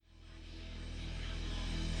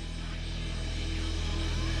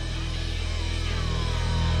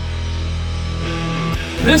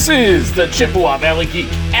This is the Chippewa Valley Geek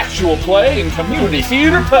Actual Play and Community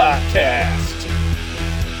Theater Podcast.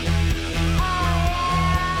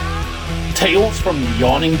 Tales from the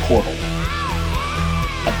Yawning Portal.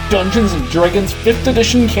 A Dungeons & Dragons 5th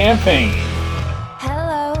Edition campaign.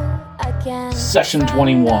 Hello again. Session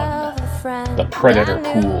 21. The Predator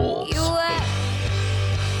Pools.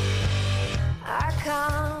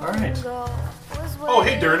 Alright. Oh,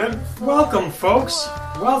 hey, Durnan. Welcome, folks.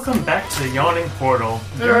 Welcome back to the Yawning Portal.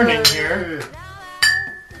 Durnan here.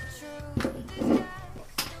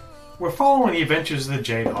 We're following the adventures of the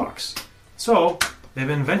Jayhawks. So, they've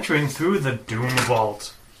been venturing through the Doom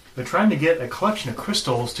Vault. They're trying to get a collection of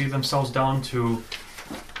crystals to get themselves down to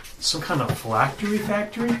some kind of phylactery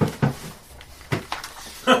factory.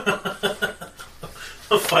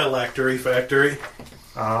 A phylactery factory.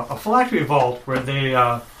 A phylactery vault where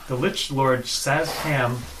the Lich Lord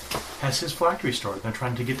Sazham has his phylactery stored. They're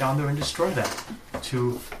trying to get down there and destroy that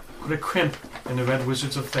to put a crimp in the Red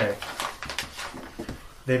Wizards of Thay.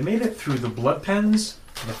 They've made it through the Blood Pens,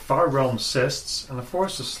 the Far Realm Cysts, and the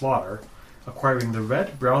Forest of Slaughter, acquiring the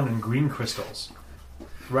red, brown, and green crystals.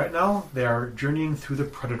 Right now, they are journeying through the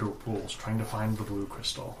Predator Pools, trying to find the blue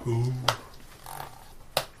crystal. Ooh.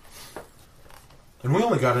 And we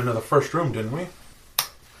only got into the first room, didn't we?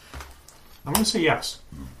 I'm going to say yes,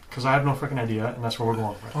 because I have no freaking idea, and that's where we're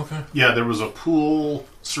going with. Okay. Yeah, there was a pool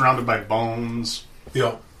surrounded by bones,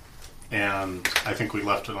 Yeah. and I think we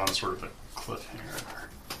left it on sort of a cliffhanger.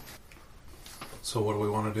 So what do we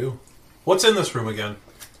want to do? What's in this room again?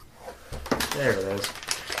 There it is.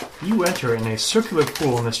 You enter in a circular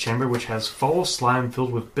pool in this chamber which has foul slime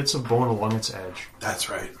filled with bits of bone along its edge. That's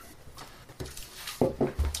right.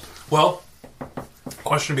 Well,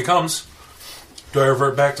 question becomes, do I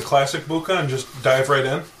revert back to classic Buka and just dive right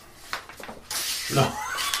in? No.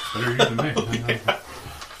 Better you than me. Yeah.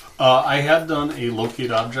 I had done a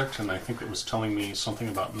locate object, and I think it was telling me something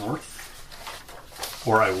about north.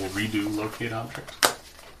 Or I will redo locate object.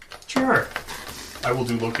 Sure. I will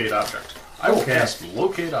do locate object. I will Okay. cast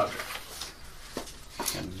locate object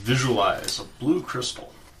and visualize a blue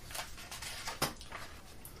crystal.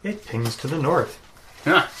 It pings to the north.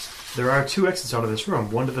 Yeah. There are two exits out of this room,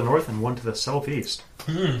 one to the north and one to the southeast.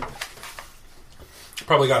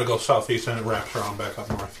 Probably got to go southeast and it wraps around back up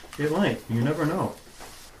north. It might. You never know.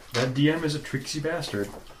 That DM is a tricksy bastard.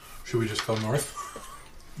 Should we just go north?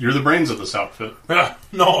 You're the brains of this outfit. Yeah,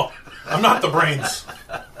 no, I'm not the brains.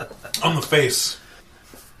 I'm the face.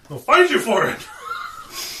 I'll fight you for it.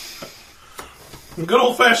 A good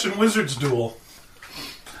old-fashioned wizard's duel.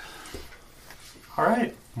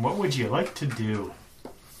 Alright, what would you like to do?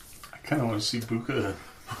 I kind of want to see Buka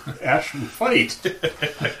Ashton fight.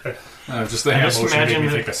 Just the I hand just motion made imagine me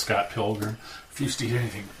that- think of Scott Pilgrim. Refused to eat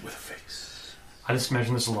anything with a face. I just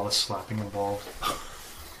imagine there's a lot of slapping involved.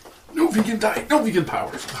 No vegan diet, no vegan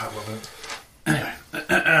powers. I love it.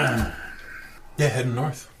 Yeah, heading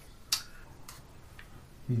north.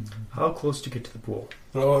 How close do you get to the pool?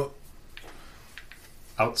 Well,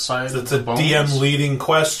 Outside it's the a bones. DM leading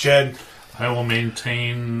question. I will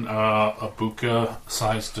maintain a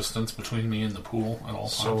buka-sized distance between me and the pool at all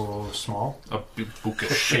times. So small? A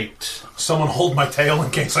buka-shaped. Someone hold my tail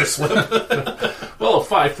in case I slip. Well, a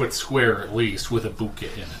 5-foot square at least with a buka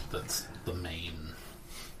in it. That's the main.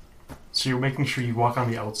 So you're making sure you walk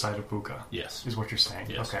on the outside of Buka, Yes. is what you're saying?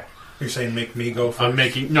 Yes. Okay. You're saying make me go first?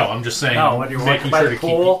 I'm just saying. No, when you're making walking by sure the to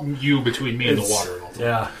pool, keep you between me and the water at all times.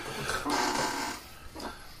 Yeah.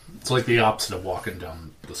 It's like the opposite of walking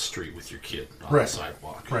down the street with your kid on Right. the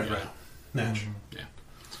sidewalk. Right, Yeah. right. Natch. Yeah.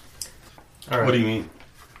 All right. What do you mean?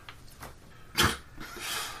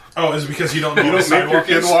 Oh, is it because you don't know You what a don't make your sidewalk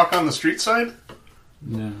kid is? walk on the street side?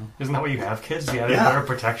 No. Isn't that what you have, kids? The added Yeah. layer of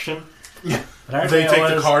protection? Yeah. But our They day take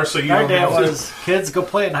the was- car so you our don't day have to. was kids go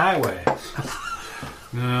play in highway.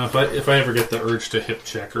 No, but if I ever get the urge to hip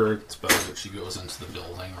check her, it's better that she goes into the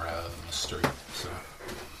building rather than the street. So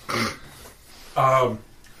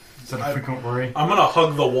Is that a frequent worry? I'm gonna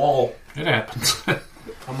hug the wall. it happens.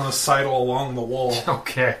 I'm gonna sidle along the wall.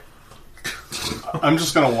 Okay. I'm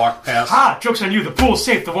just going to walk past. Ah! Joke's on you. The pool's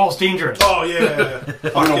safe. The wall's dangerous. Oh yeah,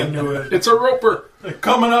 fucking knew it. It's a roper. They're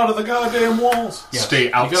coming out of the goddamn walls. Yes.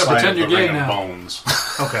 Stay outside pretend of you're the gay ring of now. bones.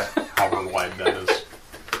 Okay. However wide that is.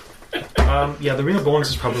 Yeah, the Ring of Bones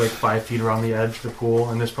is probably like 5 feet around the edge of the pool,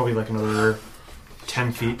 and there's probably like another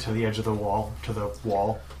 10 feet to the edge of the wall,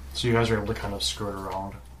 So you guys are able to kind of skirt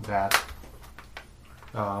around that.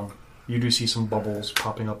 You do see some bubbles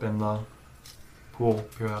popping up in the pool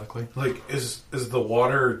periodically. Like, is the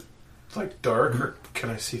water like dark, or can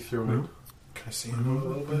I see through it? Can I see him a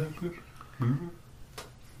little bit?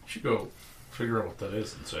 Should go Figure out what that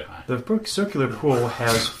is and say hi. The circular pool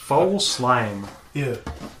has foul slime Yeah.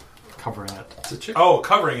 covering it. It's a chick. Oh,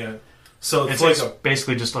 covering it. So it's like a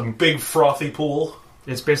basically just a big frothy pool.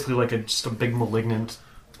 It's basically like just a big malignant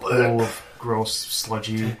pool of gross,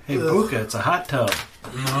 sludgy. Hey, Buka, it's a hot tub.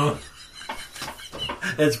 No.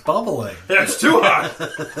 It's bubbling. That's too hot.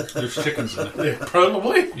 There's chickens in it. Yeah,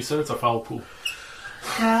 probably. You said it's a foul pool.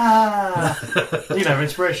 You have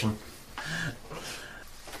inspiration.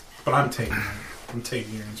 But I'm taking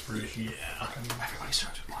your inspiration. Yeah. Everybody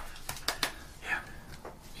starts with one. Yeah.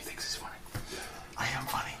 He thinks he's funny. I am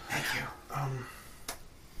funny. Thank you.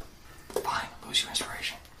 Fine. Lose your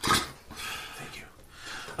inspiration. Thank you.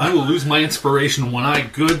 I will lose my inspiration when I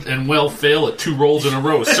good and well fail at 2 rolls in a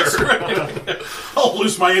row, sir. Right. I'll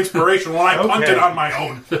lose my inspiration when I punt it on my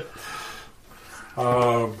own.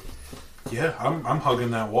 Yeah, I'm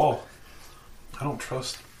hugging that wall. I don't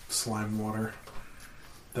trust slime water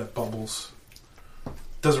that bubbles.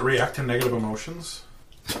 Does it react to negative emotions?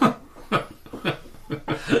 Have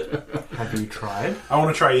you tried? I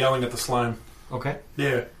want to try yelling at the slime. Okay.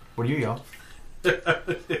 Yeah. What do you yell? You're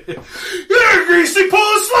a greasy pool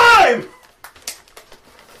of slime!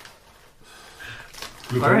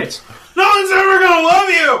 All right. No one's ever gonna love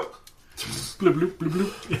you! Bloop, bloop,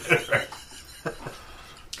 bloop, bloop.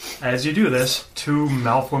 As you do this, 2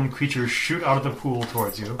 malformed creatures shoot out of the pool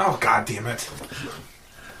towards you. Oh, god damn it.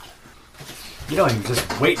 You know, you're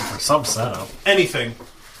just waiting for some setup. Anything.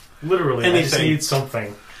 Literally, I just Anything. need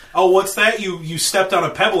something. Oh, what's that? You stepped on a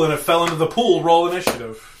pebble and it fell into the pool. Roll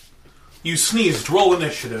initiative. You sneezed. Roll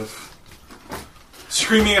initiative.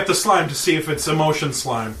 Screaming at the slime to see if it's emotion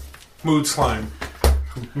slime. Mood slime.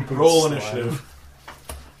 Roll Slime. initiative.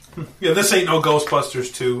 Yeah, this ain't no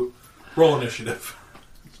Ghostbusters 2. Roll initiative.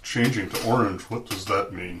 Changing to orange, what does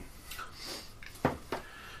that mean?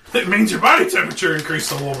 It means your body temperature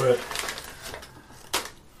increased a little bit.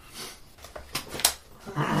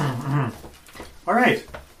 All right.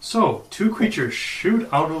 So, 2 creatures shoot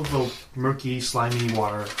out of the murky, slimy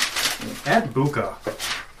water at Buka,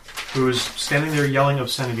 who is standing there yelling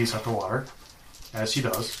obscenities at the water, as he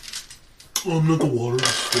does. Oh, I'm not the water.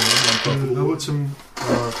 How about some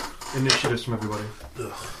initiatives from everybody?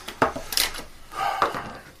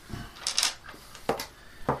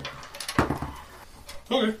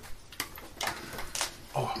 Okay.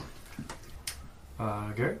 Oh.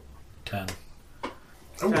 Garrett? 10.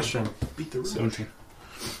 Oh, Ashton? beat the room. 17.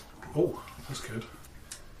 Oh, that's good.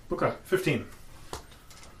 Buka? 15.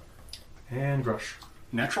 And Grush.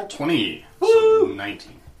 Natural 20. So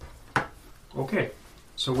 19. Okay.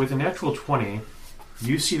 So with a natural 20,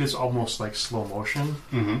 you see this almost like slow motion.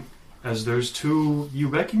 Mm-hmm. As there's 2... You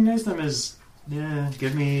recognize them as... Yeah,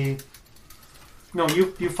 give me... No,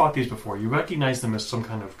 you fought these before. You recognize them as some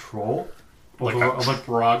kind of troll. Like Although- a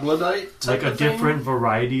troglodyte type like a of thing? different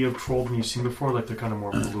variety of troll than you've seen before. Like they're kind of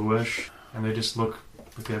more bluish, and they just look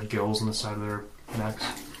like they have gills on the side of their necks.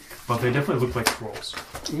 But they definitely look like trolls.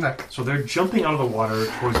 Okay. So they're jumping out of the water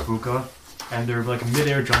towards Buka, and they're like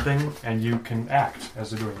mid-air jumping, and you can act as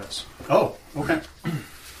they're doing this. Oh, okay.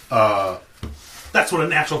 That's what a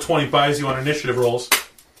natural 20 buys you on initiative rolls.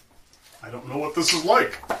 I don't know what this is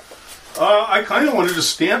like. I kind of wanted to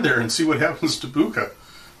stand there and see what happens to Buka.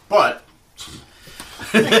 But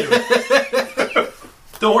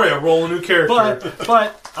Don't worry, I'll roll a new character.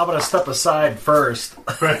 But I'm going to step aside first.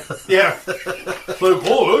 Right. Yeah. Like,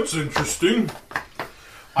 oh, that's interesting.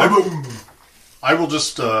 I will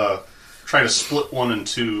just try to split 1 and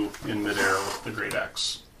 2 in midair with the great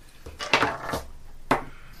axe.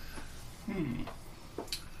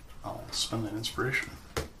 I'll spend that inspiration.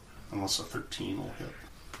 Unless a 13 will hit.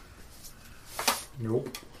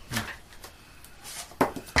 Nope.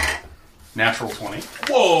 Natural 20.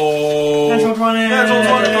 Whoa! Natural 20! Natural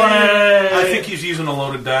 20! I think he's using a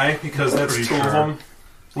loaded die because that's Pretty 2 of sure. them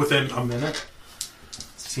within a minute.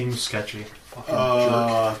 Seems sketchy.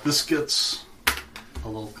 This gets a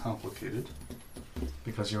little complicated.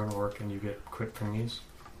 Because you're an orc and you get crit thingies.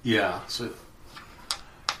 Yeah, so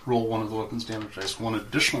roll 1 of the weapon's damage dice 1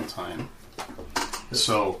 additional time.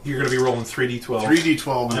 So You're going to be rolling 3d12.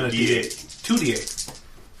 3d12 and and a a d8. d8. 2d8.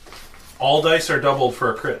 All dice are doubled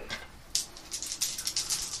for a crit.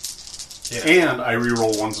 Yeah. And I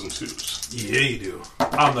reroll 1s and 2s. Yeah, you do.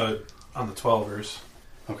 On the 12ers.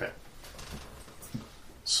 Okay.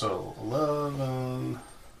 So 11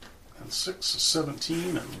 and 6 is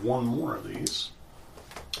 17, and 1 more of these.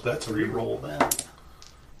 That's a reroll. Reroll that.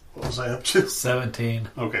 What was I up to? 17.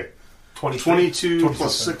 Okay. 22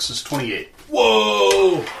 plus 6 is 28.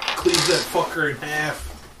 Whoa! Cleaves that fucker in half.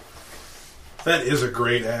 That is a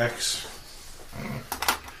great axe.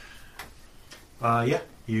 Yeah.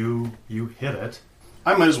 You hit it.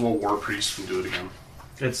 I might as well War Priest and do it again.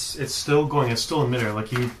 It's still going. It's still in midair. Like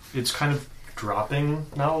it's kind of dropping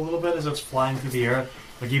now a little bit as it's flying through the air.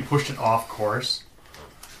 Like you pushed it off course,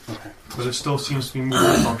 Okay. but it still seems to be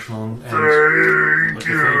moving functional. And Like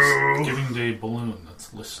a Thanksgiving Day balloon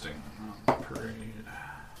that's listing on the parade.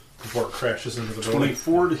 Before it crashes into the building.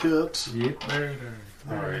 24 to hit. yep.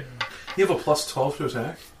 Alright. You have a plus 12 to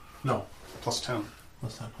attack? No. Plus 10.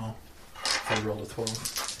 That's not all. I rolled a 12.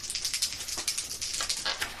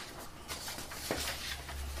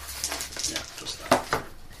 Yeah, just that.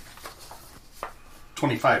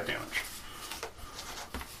 25 damage.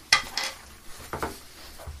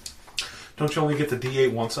 Don't you only get the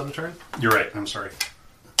D8 once on a turn? You're right. I'm sorry.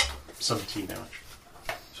 17 damage.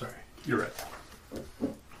 Sorry. You're right.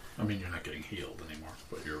 I mean, you're not getting healed anymore,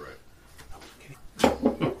 but you're right.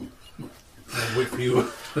 I'll wait for you.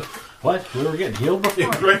 What? We were getting healed before?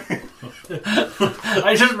 Right?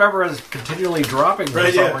 I just remember us continually dropping for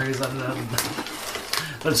Right, some yeah. reason. And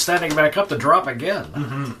then standing back up to drop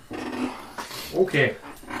again. Okay.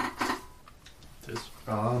 It is.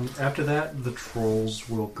 After that, the trolls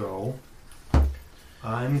will go.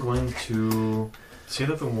 I'm going to say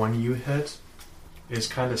that the one you hit is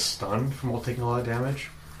kind of stunned from all taking all that damage,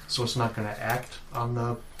 so it's not going to act on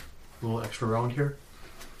the little extra round here.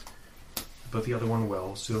 But the other one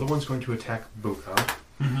will. So the other one's going to attack Buka.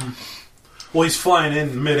 Well, he's flying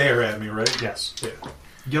in midair at me, right? Yes. Yeah.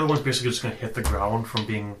 The other one's basically just going to hit the ground from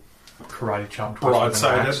being karate chopped twice with an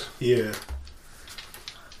Broadsided. axe. Yeah.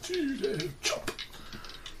 Chop.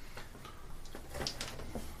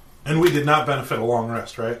 And we did not benefit a long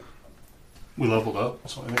rest, right? We leveled up,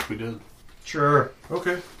 so I think we did. Sure.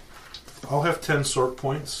 Okay. I'll have 10 sword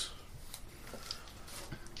points.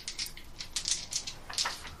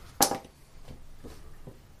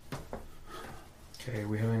 Okay,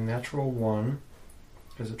 we have a natural 1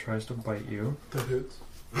 as it tries to bite you. That hits.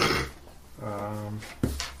 I'm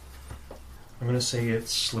going to say it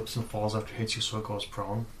slips and falls after it hits you, so it goes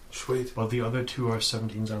prone. Sweet. But the other 2 are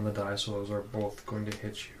 17s on the die, so those are both going to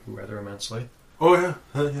hit you rather immensely. Oh, yeah.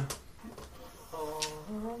 Yeah.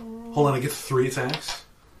 Hold on, I get 3 attacks?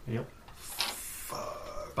 Yep.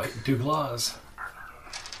 Biting 2 claws.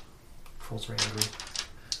 Trolls are angry.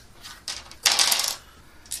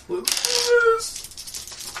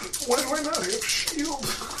 Why do I not have shield?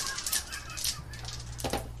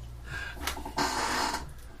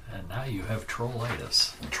 And now you have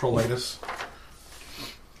trollitis. Trollitis.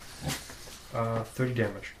 30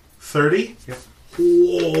 damage. 30? Yep.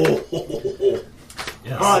 Whoa!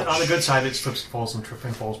 Yes. But on the good side, it slips, falls, and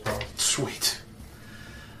tripping falls prone. Sweet.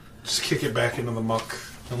 Just kick it back into the muck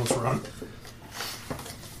and let's run.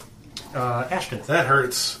 Ashton. That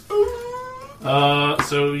hurts.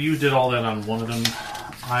 So you did all that on one of them.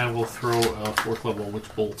 I will throw a 4th level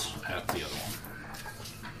witch bolt at the other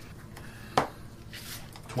one.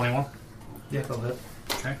 21. Yeah, that'll hit.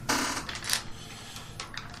 Okay.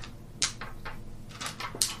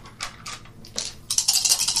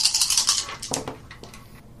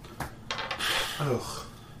 Ugh.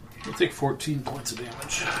 You'll take 14 points of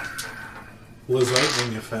damage. Liz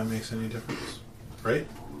lightning, if that makes any difference. Right?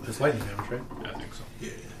 It's lightning damage, right? I think so. Yeah.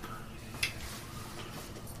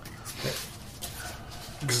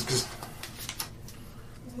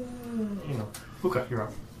 You know. Buka, you're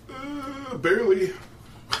up. Barely.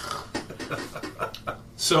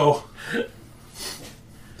 So,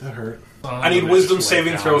 that hurt. I need wisdom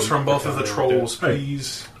saving throws from both of the trolls,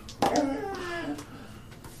 please.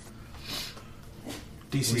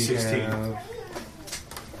 DC We 16. have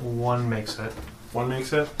 1 makes it. 1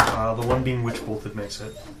 makes it. The one being witch bolted makes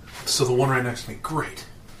it. So the one right next to me. Great.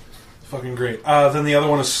 Fucking great. Then the other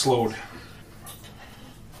one is slowed.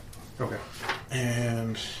 Okay.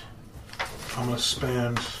 And I'm going to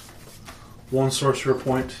spend 1 sorcerer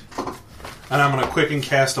point. And I'm going to quicken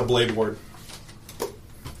cast a Blade Ward.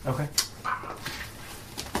 Okay.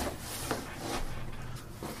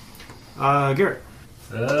 Garrett.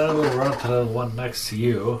 We'll run to the one next to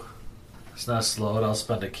you. It's not slowed. I'll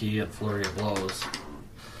spend a key and flurry of blows.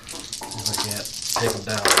 If I can't take him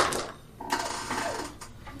down.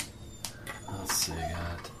 Let's see,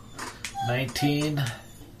 got 19,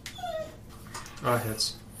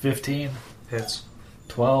 Hits. 15, Hits.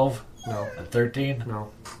 12, No. and 13.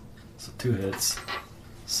 No. So 2 hits.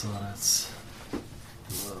 So that's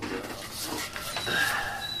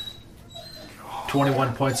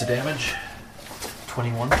 21 points of damage.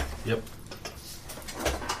 21. Yep.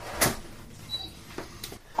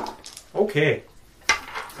 Okay.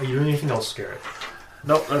 Are you doing anything else, Garrett?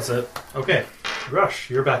 Nope, that's it. Okay. Rush,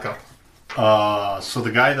 you're back up. So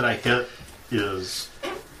the guy that I hit is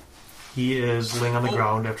He is laying on the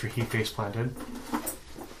ground after he face planted.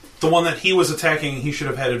 The one that he was attacking, he should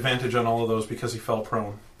have had advantage on all of those because he fell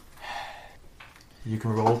prone. You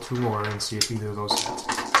can roll 2 more and see if either of those hit.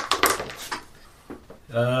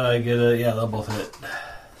 I get a, yeah, they'll both hit.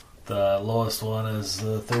 The lowest one is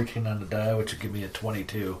 13 on the die, which would give me a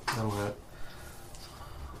 22. That'll hit.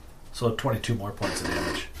 So 22 more points of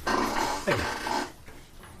damage. Thank you.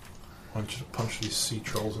 Why don't you punch these sea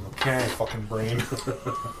trolls in the Okay. fucking brain?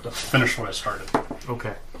 Finish what I started.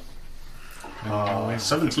 Okay.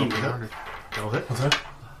 17 to hit. That'll hit. What's that?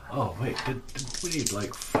 Oh, wait, did we need,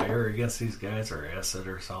 like, fire against these guys or acid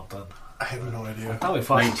or something? I have no I idea. thought we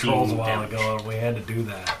fought some 19 trolls a while damage. ago and we had to do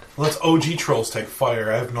that. Well, that's OG trolls take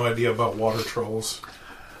fire. I have no idea about water trolls.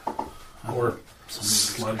 Or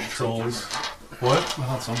sludge trolls. What? I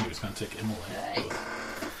thought somebody was going to take immolate.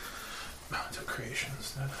 No, I took creation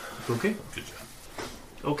instead. Okay. Good job.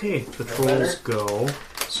 Okay, the trolls go.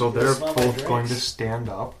 So they're smell my both drinks. going to stand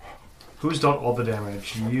up. Who's done all the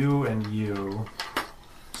damage? You and you.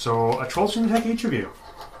 So a troll's going to attack each of you.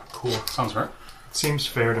 Cool. Sounds right. Seems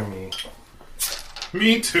fair to me.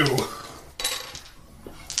 Me too.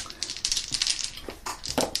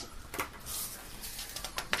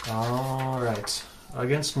 Alright.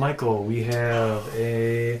 Against Michael, we have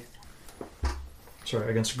a... Sorry,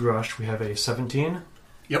 against Grush, we have a 17,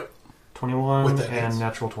 Yep. 21, With that and hits.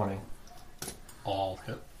 natural 20. All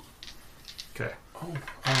hit. Okay. Oh,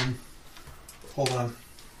 hold on.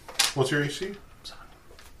 What's your AC?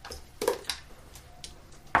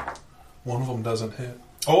 One of them doesn't hit.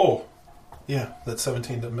 Oh! Yeah, that's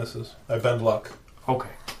 17 that misses. I bend luck. Okay.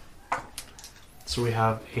 So we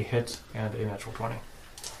have a hit and a natural 20. I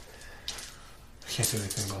can't do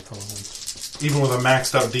anything about those ones. Even with a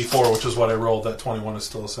maxed out D4, which is what I rolled, that 21 is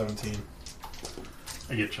still a 17.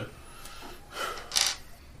 I get you.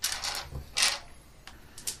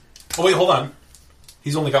 Oh wait, hold on.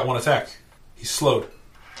 He's only got one attack. He's slowed.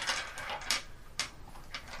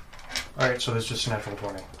 Alright, so there's just a natural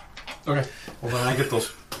 20. Okay. Well then I get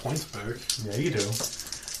those points back. Yeah, you do.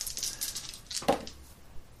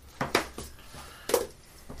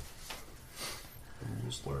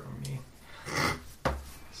 Rules learn me.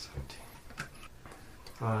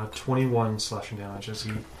 17. 21 slashing damage as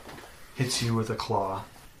he hits you with a claw.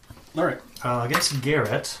 All right. Against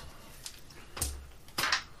Garrett,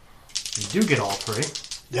 you do get all 3.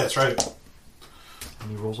 Yeah, that's right. And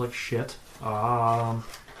he rolls like shit.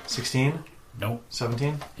 16? Nope.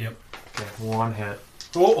 17? Yep. Okay, 1 hit.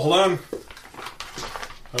 Oh, hold on.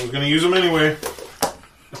 I was going to use them anyway.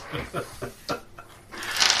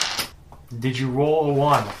 Did you roll a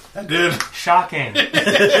 1? I did. Shocking.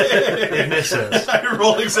 It misses. I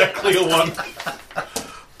rolled exactly a 1.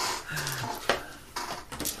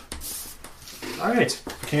 Alright.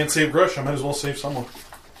 Can't save Grush. I might as well save someone.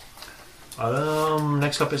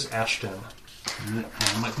 Next up is Ashton. I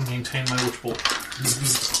might maintain my witch bolt.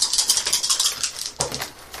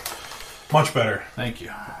 Much better. Thank you.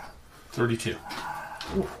 32.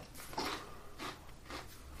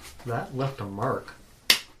 That left a mark.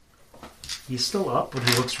 He's still up, but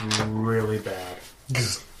he looks really bad. Never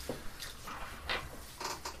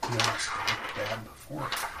looked bad before.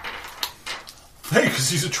 Hey, because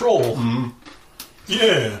he's a troll.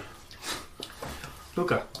 Yeah.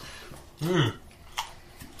 Luca.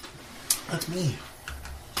 That's me.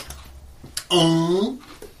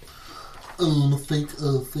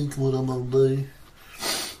 Think what I'm gonna do.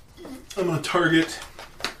 I'm going to target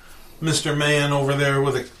Mr. Man over there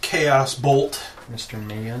with a chaos bolt. Mr.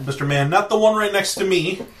 Man. Mr. Man, not the one right next to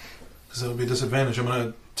me, because that would be a disadvantage. I'm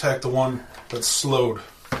going to attack the one that's slowed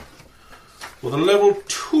with a level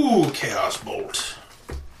 2 chaos bolt.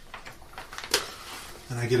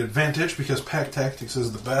 And I get advantage because pack tactics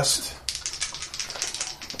is the best.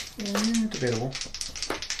 Debatable.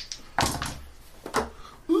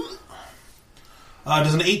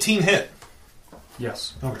 Does an 18 hit?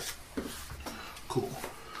 Yes. Okay. Cool.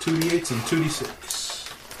 2d8s and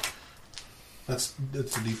 2d6. That's a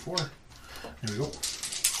d4. Here we go.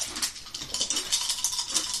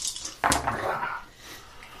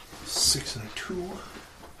 6 and a 2.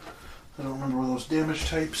 I don't remember all those damage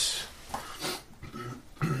types.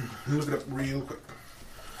 Look it up real quick.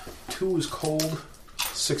 2 is cold.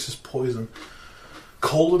 6 is poison.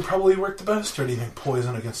 Cold would probably work the best, or do you think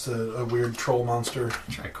poison against a weird troll monster?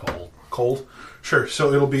 Try cold. Cold? Sure,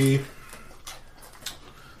 so it'll be...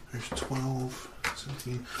 There's 12,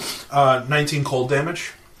 17... 19 cold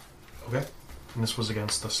damage. Okay. And this was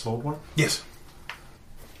against the slowed one? Yes.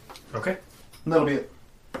 Okay. And that'll be it.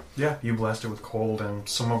 Yeah, you blast it with cold, and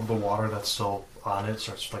some of the water that's still on it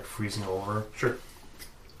starts like freezing over. Sure.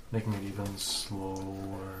 making it even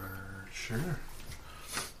slower. Sure.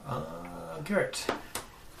 Garrett.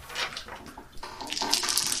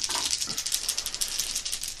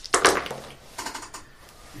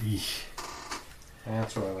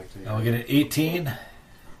 That's what I like to do. Now we'll get an 18,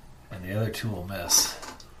 and the other two will miss.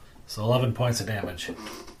 So 11 points of damage.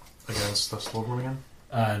 Against the slow one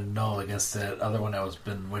again? No, against that other one that was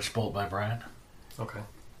been witch bolt by Brian. Okay.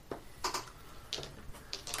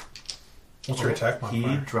 What's your attack He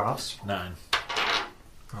modifier? drops. 9.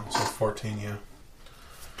 Oh, so 14, yeah.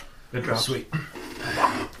 It drops. Sweet.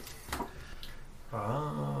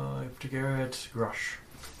 After Garrett, Grush.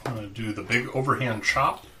 I'm going to do the big overhand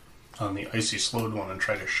chop on the icy slowed one and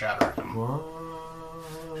try to shatter him.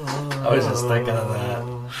 I was just thinking of that.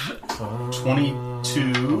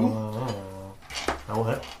 22. That will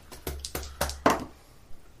hit.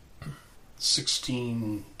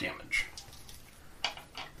 16 damage.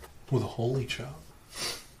 With a holy chop.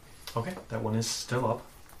 Okay, that one is still up.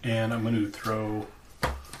 And I'm going to throw...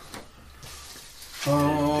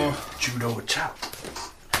 Judo chop.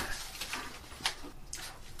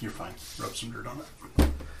 You're fine. Rub some dirt on it.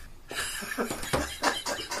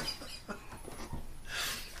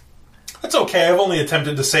 That's okay. I've only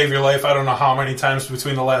attempted to save your life I don't know how many times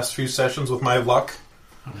between the last few sessions with my luck.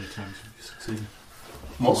 How many times have you succeeded?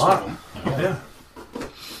 Most of them. Yeah.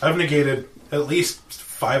 I've negated at least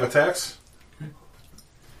 5 attacks.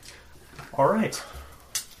 Alright.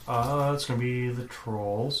 It's going to be the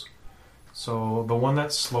trolls. So the one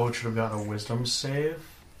that's slowed should have gotten a wisdom save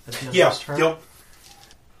at the end of Yeah. his turn. Yep.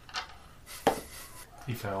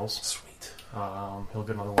 He fails. Sweet. He'll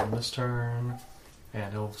get another one this turn.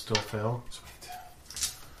 And he'll still fail. Sweet.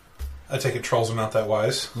 I take it trolls are not that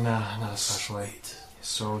wise. Nah, not especially.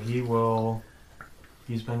 So he will...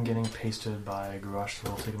 He's been getting pasted by Grush, so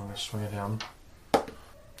we'll take another swing at him.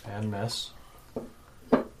 And miss.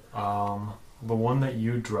 The one that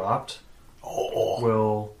you dropped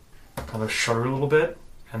will kind of shudder a little bit,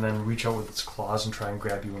 and then reach out with its claws and try and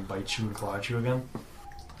grab you and bite you and claw at you again.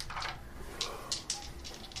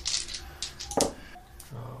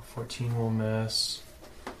 14 will miss.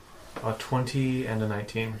 20 and a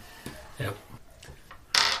 19. Yep.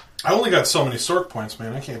 I only got so many Sork points,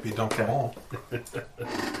 man. I can't be dumping them all.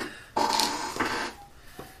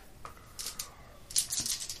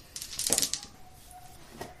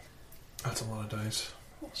 That's a lot of dice.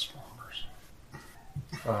 Small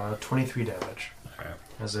numbers. 23 damage. Alright.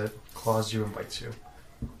 As it claws you and bites you.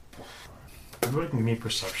 Everybody can give me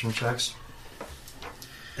perception checks.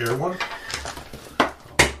 Air one? Get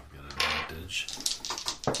an advantage.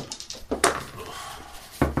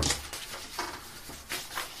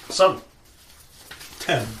 7.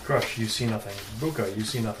 10. Crush, you see nothing. Buka, you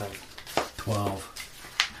see nothing. 12.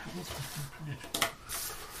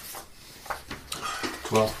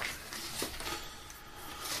 12.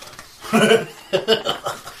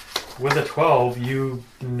 With a 12, you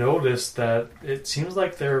notice that it seems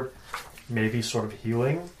like they're maybe sort of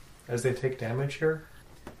healing as they take damage here.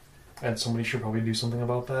 And somebody should probably do something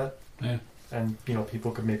about that. Yeah. And,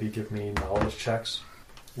 people could maybe give me knowledge checks.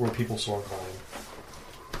 Were people so inclined?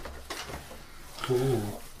 Ooh.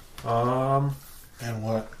 And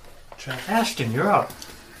what? Check. Ashton, you're up.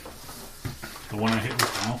 The one I hit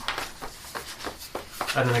with now.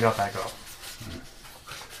 And then I got back up.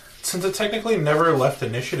 Since it technically never left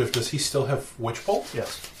initiative, does he still have Witch Bolt?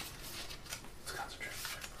 Yes. It's concentration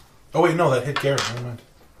check. Oh wait, no, that hit Garrett. Never mind.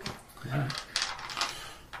 Alright.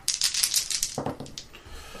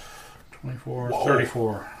 24, Whoa.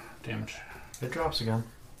 34 damage. It drops again.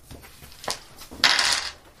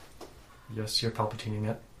 Yes, you're palpatining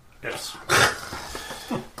it. Yes.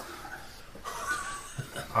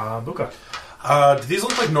 Buka. Do these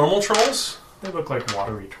look like normal trolls? They look like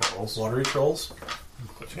watery trolls. Watery trolls?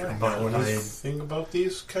 Yeah, Know but anything about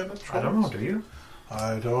these kind of I trolls? don't know, do you?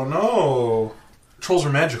 I don't know. Trolls are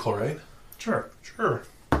magical, right? Sure. Sure.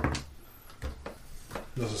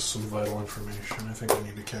 This is some vital information. I think I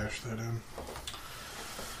need to cash that in.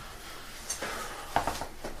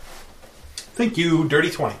 Thank you, Dirty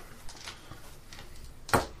 20.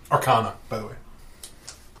 Arcana, by the way.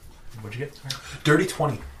 What'd you get? Sorry. Dirty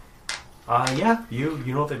 20. Yeah, you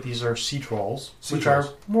know that these are sea trolls, Sea which trolls.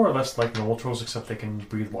 are more or less like normal trolls, except they can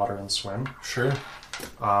breathe water and swim. Sure.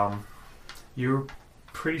 You're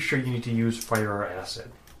pretty sure you need to use fire or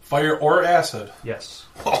acid. Fire or acid. Yes.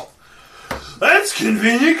 Oh, that's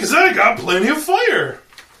convenient because I got plenty of fire.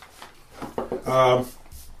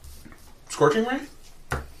 Scorching ray?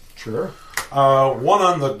 Sure. One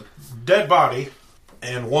on the dead body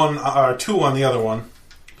and two on the other one.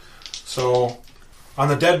 So, on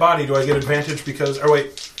the dead body, do I get advantage because... Or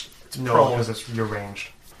wait, No, prone. because you're ranged.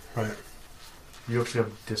 Right. You actually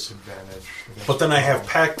have disadvantage. against But then I have brawn.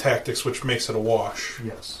 pack tactics, which makes it a wash.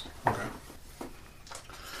 Yes. Okay.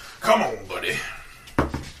 Come on, buddy.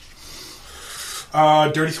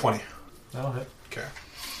 Dirty 20. That'll hit. Okay.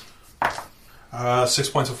 6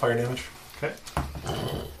 points of fire damage. Okay.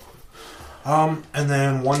 And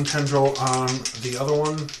then 1 tendril on the other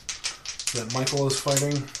one that Michael is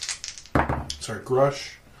fighting. Sorry,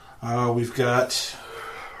 Grush. We've got...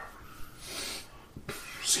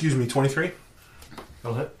 Excuse me, 23.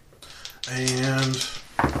 That'll hit. And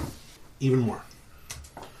even more.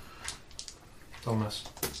 Don't miss.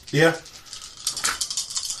 Yeah.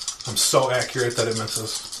 I'm so accurate that it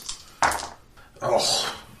misses.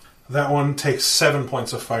 Oh. That one takes 7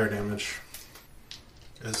 points of fire damage.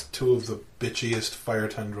 As 2 of the bitchiest fire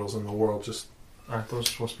tendrils in the world just... Aren't those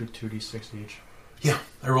supposed to be 2d6 each? Yeah,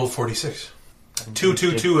 I rolled 46. And 2, you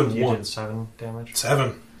 2, did- 2, and you 1. did 7 damage?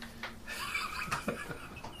 7.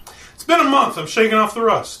 It's been a month. I'm shaking off the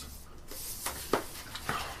rust.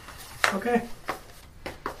 Okay.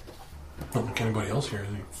 I don't think anybody else here has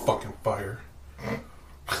any fucking fire.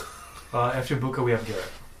 After Buka, we have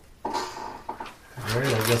Garrett.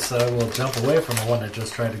 Alright, I guess I will jump away from the one that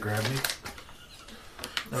just tried to grab me.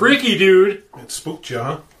 Freaky dude! It spooked you,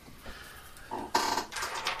 huh?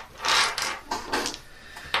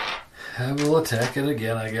 I will attack it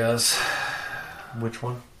again, I guess. Which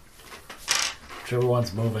one? Whichever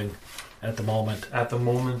one's moving at the moment. At the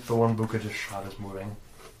moment, the one Buka just shot is moving.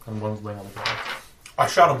 And one's laying on the ground. I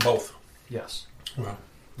shot them both. Yes. Well,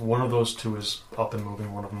 One of those two is up and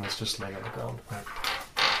moving. One of them is just laying on the ground. right.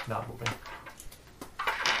 Not moving.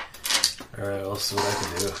 Alright, I'll see what I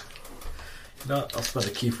can do. You know what? I'll spend a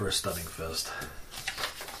key for a stunning fist.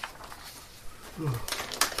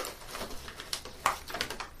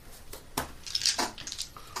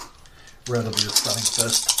 Red will be a stunning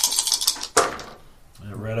fist.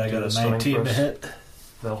 Red, I got a stunning 19 to first. hit.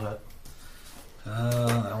 They'll hit.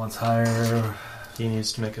 That one's higher. He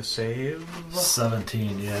needs to make a save.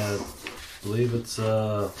 17, yeah. I believe it's,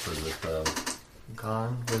 what is it?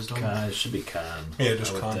 Con, wisdom. Con, it should be con. Yeah,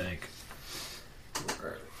 just I would con. think.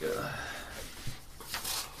 Where'd it go?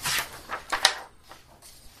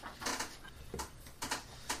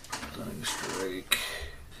 Stunning streak.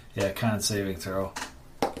 Yeah, con saving throw.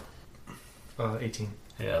 18.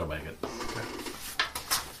 Yeah, that'll make it.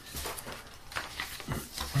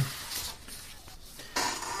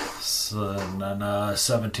 So then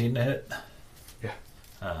 17 to hit. Yeah.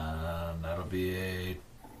 That'll be a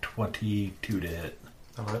 22 to hit.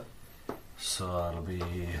 That'll hit. So that'll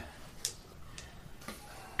be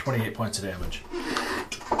 28 points of damage.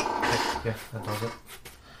 Yeah, that does it.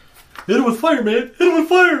 Hit him with fire, man! Hit him with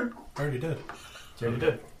fire! I already did. Yeah, you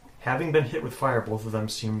did. Having been hit with fire, both of them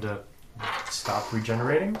seem to stop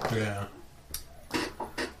regenerating Yeah.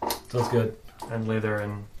 Sounds good. and lay there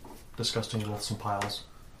in disgusting, loathsome piles.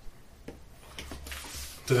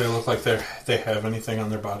 Do they look like they have anything on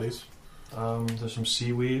their bodies? There's some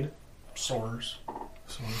seaweed. Sores.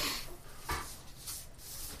 So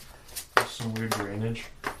There's some weird drainage.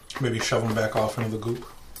 maybe shove them back off into the goop.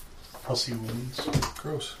 Pussy wounds.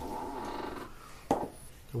 Gross.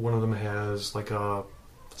 One of them has like a...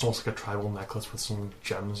 It's almost like a tribal necklace with some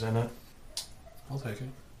gems in it. I'll take it.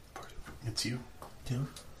 It's you. Yeah.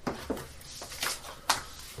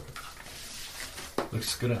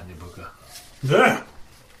 Looks good on you, Buka. Yeah.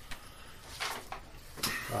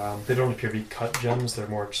 They don't appear to be cut gems. They're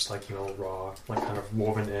more just like, raw, like kind of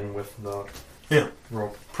woven in with the Yeah.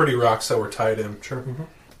 rope. Pretty rocks that were tied in. Sure. Mm-hmm.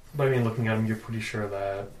 But I mean, looking at them, you're pretty sure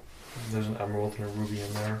that there's an emerald and a ruby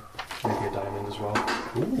in there. Maybe a diamond as well.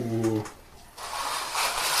 Ooh.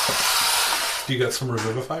 Do you got some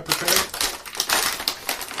Revivify prepared?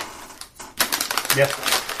 Yeah.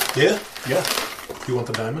 Yeah? Yeah. Do you want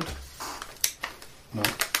the diamond? No.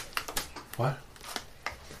 Why?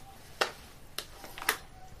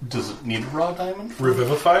 Does it need a raw diamond?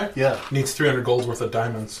 Revivify? Yeah. Needs 300 gold's worth of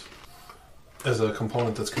diamonds as a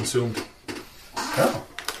component that's consumed. Oh.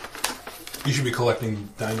 You should be collecting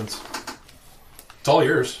diamonds. It's all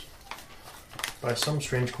yours. By some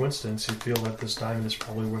strange coincidence, you feel that this diamond is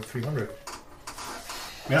probably worth 300.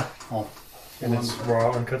 Yeah. Well, And it's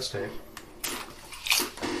raw, uncut state.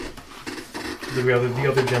 The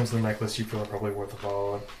other gems in the necklace you feel are probably worth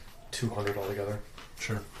about 200 altogether.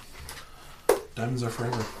 Sure. Diamonds are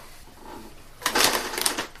forever.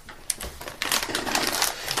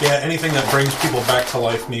 Yeah, anything that brings people back to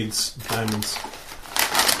life needs diamonds.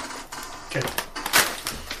 okay.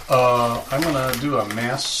 I'm gonna do a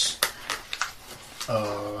mass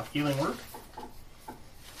healing word.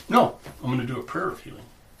 No, I'm gonna do a prayer of healing.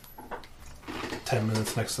 10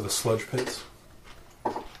 minutes next to the sludge pits.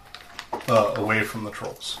 away from the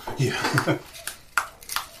trolls. Yeah. Does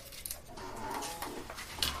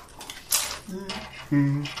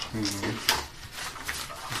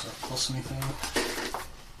that plus anything?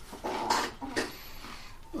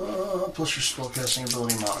 Plus your spellcasting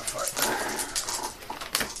ability modifier.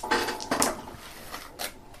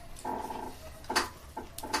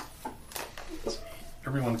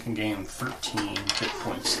 Everyone can gain 13 hit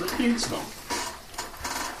points that needs them.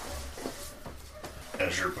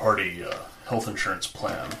 As your party health insurance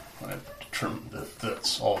plan, I've determined that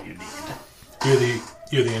that's all you need.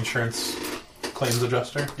 You're the insurance claims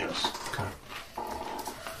adjuster? Yes. Okay.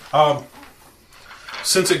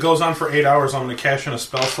 Since it goes on for 8 hours, I'm going to cash in a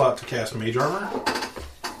spell slot to cast Mage Armor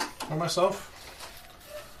on myself.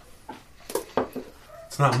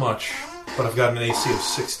 It's not much, but I've got an AC of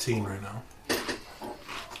 16 right now.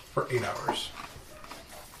 For 8 hours.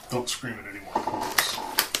 Don't scream it anymore, please.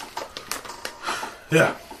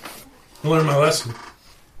 Yeah. I learned my lesson.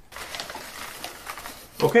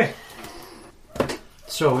 Okay.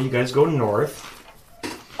 So you guys go north.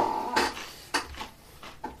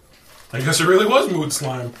 I guess it really was Mood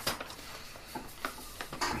Slime.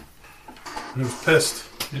 I was pissed.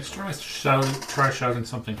 Let's try shouting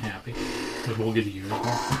something happy. Because we'll get a year as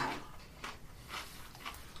well.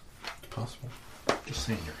 It's possible. Just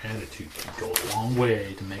saying, your attitude can go a long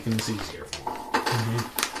way to making this easier for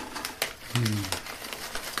you.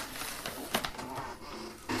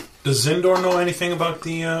 Does Zindor know anything about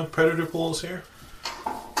the predator pools here?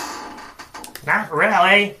 Not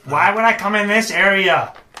really. Why would I come in this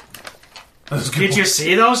area? That's a good Did point. you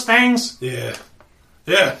see those things? Yeah.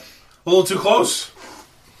 Yeah. A little too close.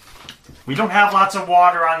 We don't have lots of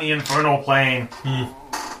water on the infernal plane.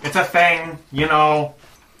 It's a thing, you know.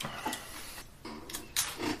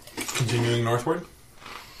 Continuing northward.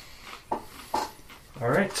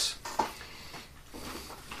 Alright.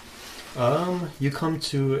 You come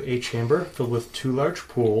to a chamber filled with 2 large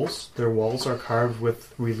pools. Their walls are carved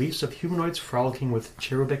with reliefs of humanoids frolicking with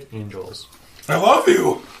cherubic angels. I love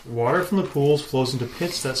you! Water from the pools flows into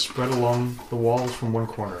pits that spread along the walls from one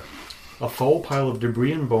corner. A full pile of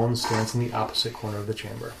debris and bones stands in the opposite corner of the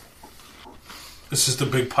chamber. It's just a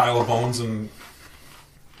big pile of bones and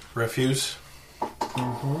refuse.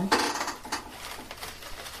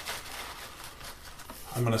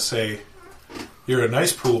 I'm gonna say, you're a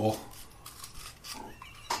nice pool.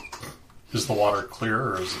 Is the water clear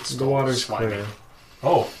or is it still The water's slimy? clear.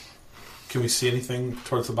 Oh. Can we see anything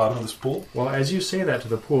towards the bottom of this pool? Well, as you say that to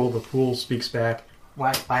the pool speaks back.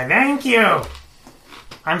 Why, thank you!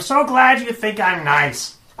 I'm so glad you think I'm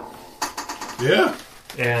nice. Yeah.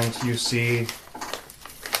 And you see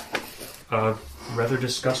a rather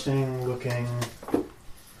disgusting looking...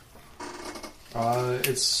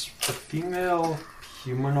 it's a female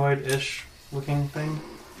humanoid-ish looking thing.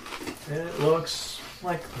 It looks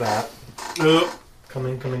like that.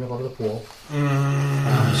 Coming up out of the pool.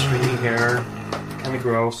 Stringy hair. Kind of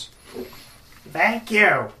gross. Thank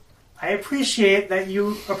you. I appreciate that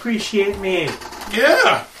you appreciate me.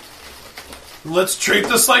 Yeah. Let's treat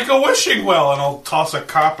this like a wishing well, and I'll toss a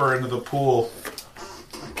copper into the pool.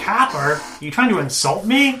 Copper? Are you trying to insult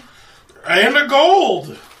me? And a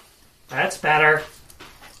gold. That's better.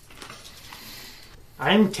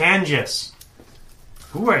 I'm Tangus.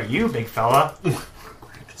 Who are you, big fella?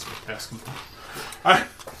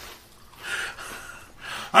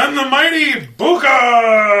 I'm the mighty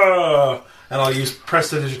Buka! And I'll use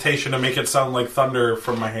prestidigitation to make it sound like thunder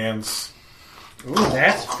from my hands. Ooh,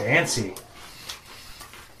 that's fancy.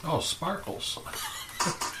 Oh, sparkles.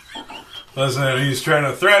 Listen, he's trying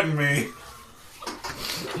to threaten me.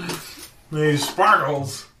 These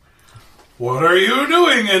sparkles. What are you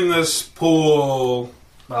doing in this pool?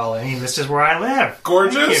 Well, I mean, this is where I live.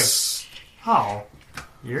 Gorgeous? Oh,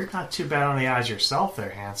 you're not too bad on the eyes yourself there,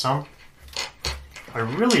 handsome. I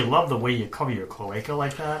really love the way you cover your cloaca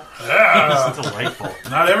like that. Yeah. It's delightful.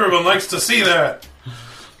 Not everyone likes to see that.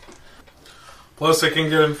 Plus, it can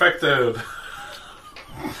get infected.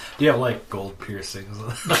 Do you have, like, gold piercings?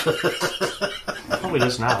 Probably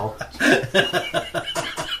just now.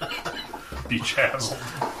 Bechazzled.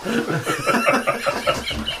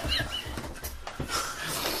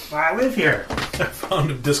 Well, I live here. I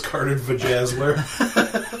found a discarded vajazzler.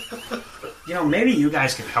 You know, maybe you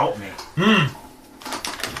guys can help me.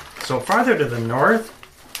 So farther to the north,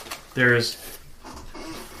 there's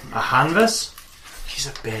a Hanvis. She's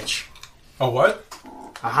a bitch. A what?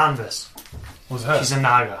 A Hanvis. What's that? She's a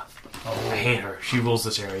Naga. I hate her. She rules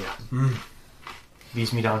this area.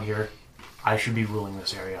 Leaves me down here. I should be ruling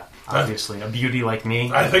this area. Obviously. A beauty like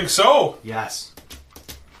me. I think so. Yes.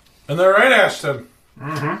 Isn't that right, Ashton?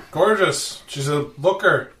 Mm-hmm. Gorgeous. She's a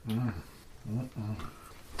looker.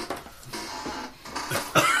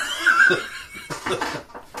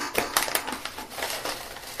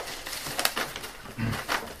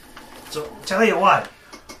 So, tell you what.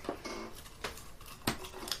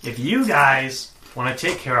 If you guys want to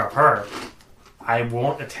take care of her, I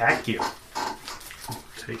won't attack you.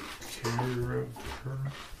 Take care of her.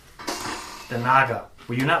 The Naga.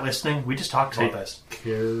 Were you not listening? We just talked about Take this.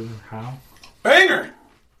 care how? Banger!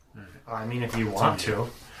 I mean, if you want to.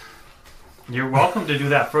 You're welcome to do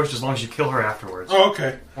that first as long as you kill her afterwards. Oh,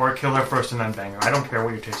 okay. Or kill her first and then bang her. I don't care what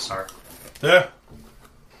your tastes are. Yeah.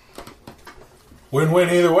 Win-win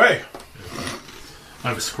either way. I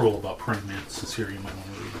have a scroll about praying mantises here. You might want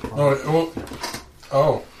to read it.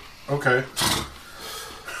 Oh, okay.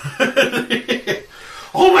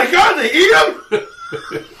 Oh my god, they eat them!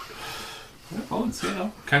 Well, it's,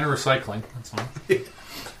 kind of recycling. That's all.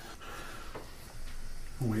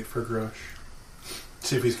 Wait for Grush.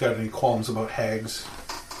 See if he's got any qualms about hags.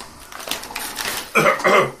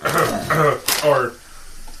 Or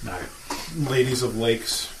Naga. ladies of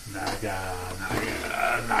lakes. Naga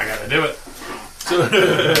to do it.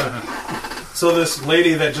 So this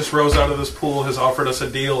lady that just rose out of this pool has offered us a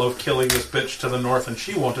deal of killing this bitch to the north, and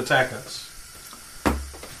she won't attack us.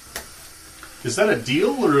 Is that a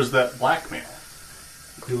deal or is that blackmail?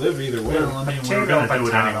 We live either way. Well, I mean, we're going to do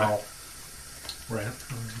it anyway. Right.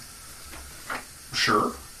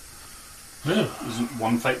 Sure. Yeah. Isn't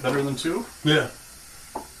one fight better than two? Yeah.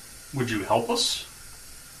 Would you help us?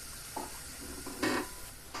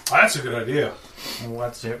 That's a good idea.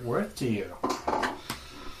 What's it worth to you?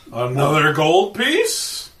 Another gold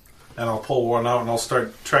piece? And I'll pull one out and I'll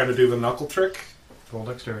start trying to do the knuckle trick. Roll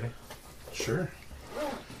dexterity. Sure.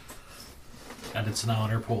 And it's now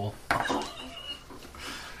in her pool.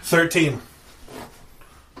 13.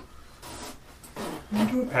 You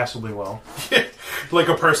do it passably well. Like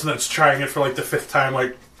a person that's trying it for like the 5th time,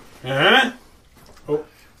 like, eh? Oh.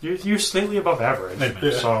 You're slightly above average.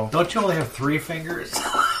 Yeah. So Don't you only have 3 fingers?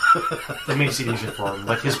 that makes it easier for him.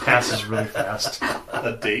 Like, his pass is really fast.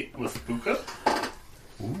 A date with Buka?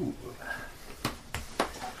 Ooh.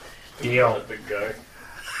 Deal. That big guy.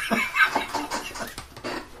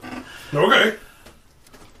 Okay.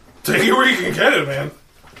 Take it where you can get it, man.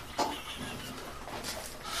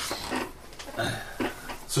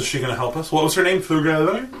 So is she going to help us? What was her name?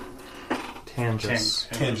 Flugada? Tangents.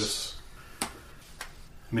 Tangis. I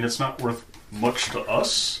mean, it's not worth much to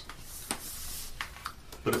us,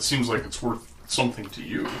 but it seems like it's worth something to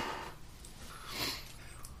you.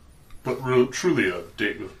 But truly, a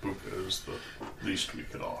date with Buka is the least we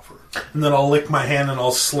could offer. And then I'll lick my hand and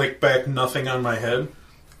I'll slick back nothing on my head.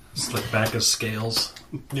 Slick back his scales.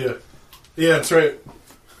 Yeah. Yeah, that's right.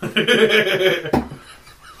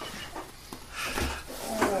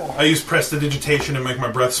 I use prestidigitation to make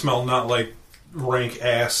my breath smell not like rank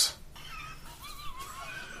ass.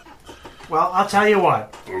 Well, I'll tell you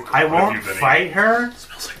what. I won't fight her,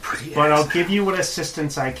 Smells like pretty but ass. I'll give you what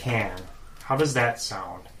assistance I can. How does that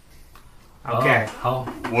sound? Okay.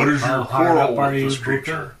 What is your hard up quarrel are with you, this Buka?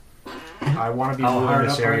 creature? I want to be How ruling hard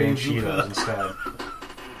this up are area you, and she Buka? does instead.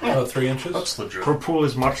 3 inches? That's legit. Her pool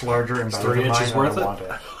is much larger and better 3 than mine. inches I worth don't it? want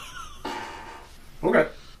it. Okay.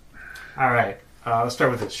 Alright, let's start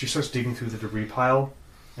with this. She starts digging through the debris pile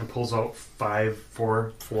and pulls out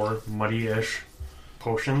four muddy-ish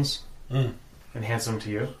potions and hands them to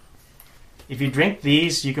you. If you drink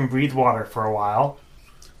these, you can breathe water for a while.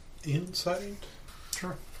 Inside?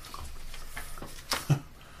 Sure.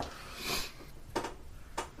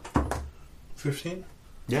 15?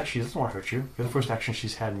 Yeah, she doesn't want to hurt you. You're the first action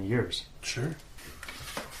she's had in years. Sure.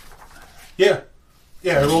 Yeah.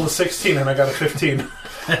 Yeah, I rolled a 16 and I got a 15.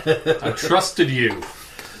 I trusted you.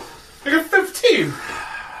 I got 15!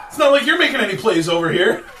 It's not like you're making any plays over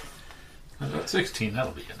here. I got 16.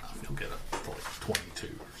 That'll be enough. You'll get up to like 22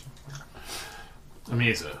 or something. I mean,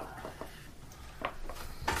 it's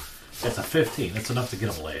It's a 15. It's enough to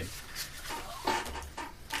get him laid.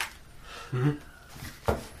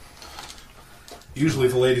 Usually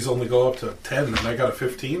the ladies only go up to 10 and I got a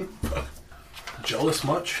 15. Jealous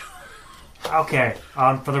much? Okay,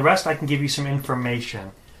 for the rest I can give you some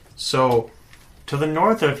information. So, to the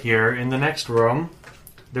north of here, in the next room,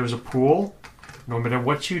 there's a pool. No matter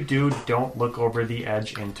what you do, don't look over the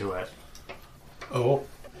edge into it. Okay.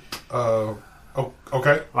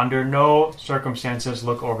 Under no circumstances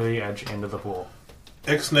look over the edge into the pool.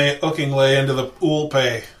 Ixnay looking lay into the pool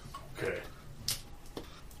pay. Okay.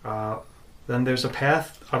 Then there's a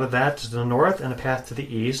path out of that to the north and a path to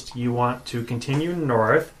the east. You want to continue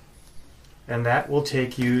north, and that will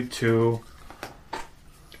take you to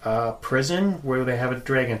a prison where they have a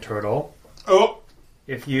dragon turtle. Oh!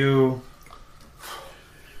 If you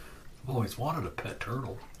I've always wanted a pet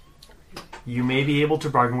turtle. You may be able to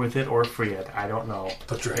bargain with it or free it. I don't know.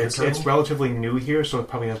 The dragon It's turtle? relatively new here, so it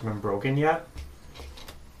probably hasn't been broken yet.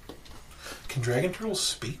 Can dragon turtles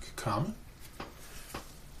speak common?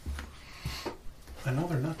 I know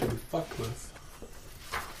they're not to be fucked with.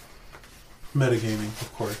 Metagaming,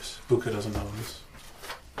 of course. Buka doesn't know this.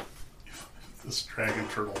 If this dragon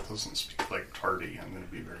turtle doesn't speak like Tardy, I'm going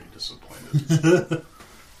to be very disappointed.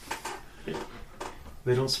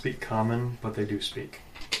 They don't speak common, but they do speak.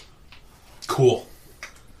 Cool.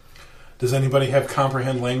 Does anybody have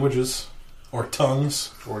comprehend languages? Or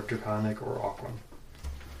tongues? Or Draconic or Auckland.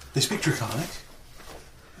 They speak Draconic?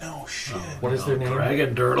 No shit. What is their name?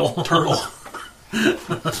 Dragon turtle. Turtle.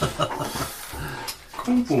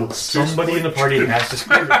 Somebody in the party has to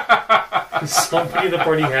speak. Somebody in the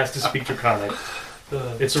party has to speak Draconic.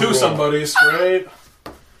 It's a Two rule. somebodies, right?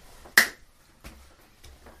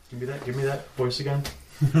 Give me that voice again.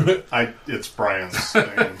 It's Brian's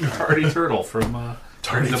name. Tardy Turtle from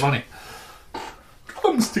Tardy the Money.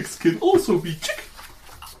 Drumsticks can also be chicken.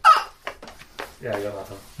 Yeah, I got that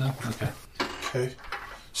one. No? Okay. Okay.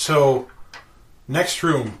 So, next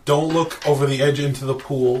room. Don't look over the edge into the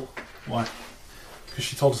pool. Why? Because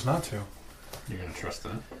she told us not to. You're going to trust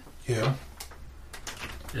that? Yeah.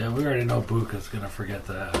 Yeah, we already know Buka's gonna forget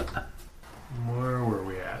that. Where were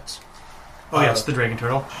we at? Oh, yes, the Dragon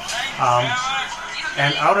Turtle.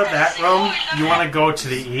 And out of that room, you want to go to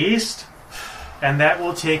the east, and that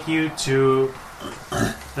will take you to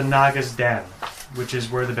the Naga's Den, which is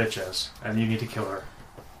where the bitch is, and you need to kill her.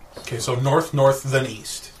 Okay, so north, north, then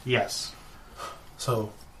east. Yes.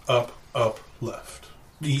 So, up, left.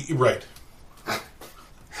 Right. I'm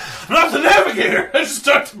not the navigator! I just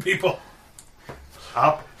talk to people!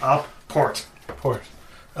 Up, port. Port.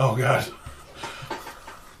 Oh, God.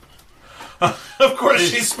 Of course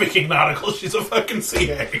she's speaking nautical. She's a fucking sea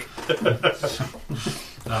hag. No,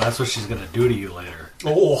 that's what she's gonna do to you later.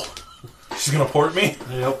 Oh. She's gonna port me?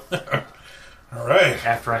 Yep. All right.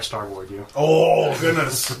 After I starboard you. Oh,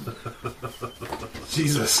 goodness.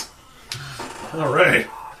 Jesus. All right.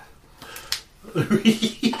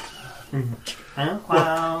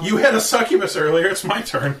 Well, you had a succubus earlier. It's my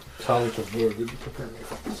turn. College of War, did you prepare me?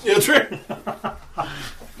 Yeah, that's right.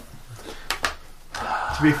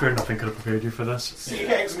 To be fair, nothing could have prepared you for this. Sea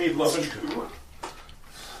hags need loving too.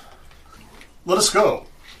 Let us go.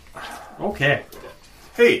 Okay.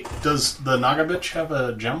 Hey, does the Naga bitch have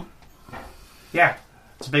a gem? Yeah.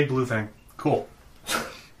 It's a big blue thing. Cool.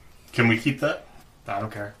 Can we keep that? I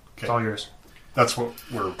don't care. It's Okay. all yours. That's what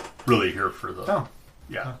we're really here for, though. Oh.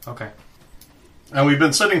 Yeah. Okay. And we've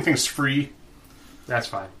been setting things free That's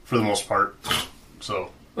fine. for the most part.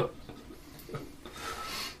 So. All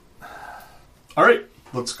right.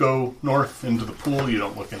 Let's go north into the pool you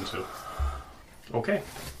don't look into. Okay.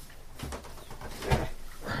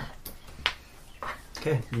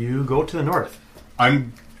 Okay, you go to the north.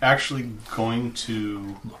 I'm actually going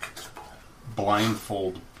to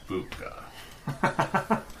blindfold Buka.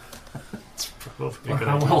 How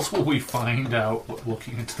else will we find out what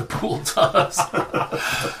looking into the pool does?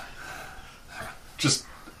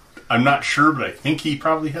 I'm not sure, but I think he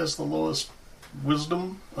probably has the lowest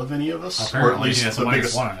wisdom of any of us. Or at least he has the a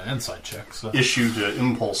biggest -1 on an insight check. So. issue to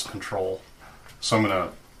impulse control. So I'm going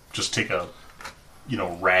to just take a,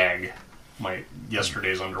 rag, my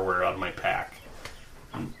yesterday's underwear out of my pack,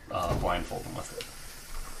 and blindfold him with it.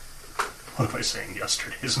 What am I saying?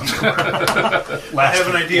 Yesterday's underwear. I have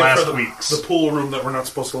an idea last for the week's. pool room that we're not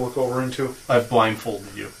supposed to look over into. I've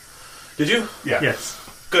blindfolded you. Did you? Yeah. Yes.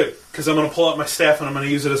 Good, because I'm going to pull out my staff and I'm going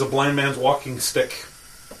to use it as a blind man's walking stick.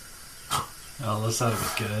 Oh, this sounded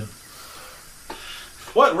good.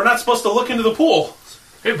 What? We're not supposed to look into the pool.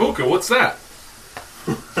 Hey, Buka, what's that?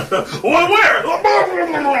 What? Where?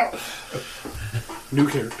 New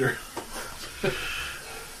character.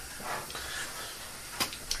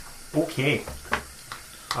 Okay.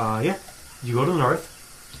 Yeah. You go to the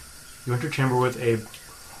north. You enter a chamber with a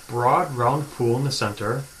broad, round pool in the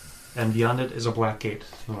center, and beyond it is a black gate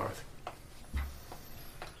to the north.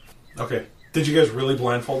 Okay. Did you guys really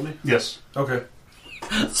blindfold me? Yes. Okay.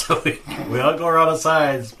 So we all go around the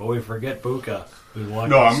sides, but we forget Buka. We walk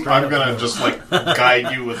No, I'm straight up gonna the- just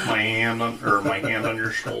guide you with my hand on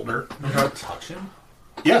your shoulder. Don't touch him?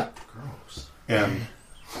 Yeah. Gross. And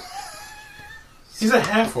He's a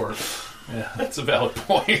half-orc. Yeah, that's a valid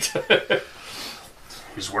point.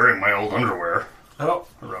 he's wearing my old underwear Oh.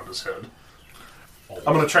 around his head. I'm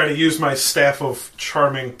going to try to use my staff of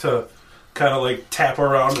charming to kind of tap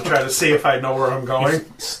around to try to see if I know where I'm going.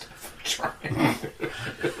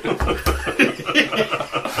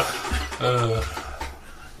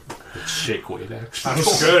 Shake weight action.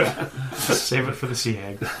 That's good. Save it for the sea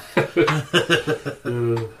hag.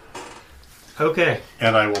 Okay.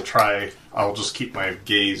 And I'll just keep my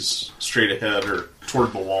gaze straight ahead or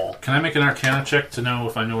toward the wall. Can I make an Arcana check to know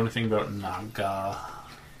if I know anything about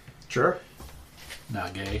Sure.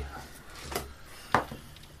 Nage?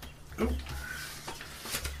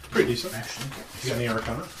 Pretty decent. You got any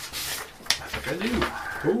Arcana? I think I do.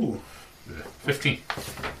 Ooh. 15.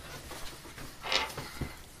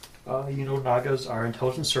 You know Nagas are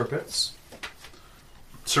intelligent serpents.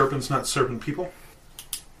 Serpents, not serpent people?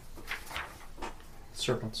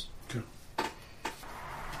 Serpents. Okay.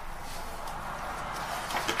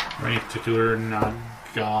 Any particular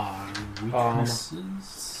Naga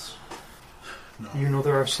weaknesses? You know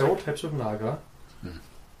there are several types of Naga.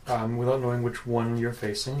 Without knowing which one you're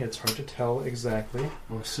facing, it's hard to tell exactly.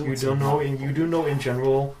 You do know in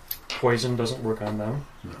general, poison doesn't work on them,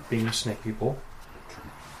 being snake people.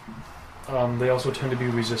 They also tend to be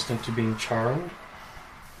resistant to being charmed,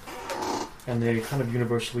 and they kind of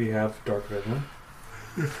universally have dark vision.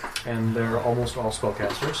 And they're almost all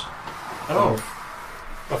spellcasters. Oh.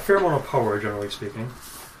 A fair amount of power, generally speaking.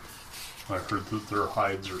 I heard that their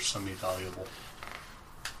hides are semi-valuable.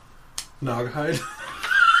 Noghide.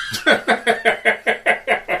 That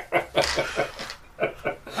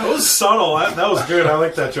was subtle. That was good. I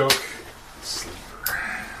like that joke.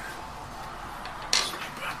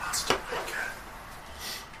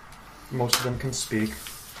 Most of them can speak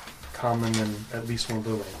common in at least one of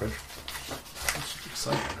their language.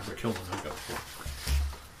 Exciting. I never killed a Naga before.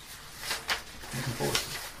 Looking forward to it.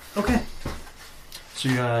 Okay. So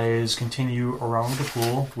you guys continue around the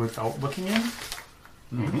pool without looking in?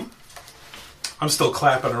 Mm-hmm. I'm still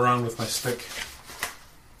clapping around with my stick.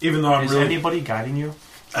 Even though I'm Is really... anybody guiding you?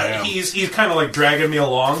 He's kind of like dragging me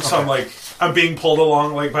along, so Okay. I'm being pulled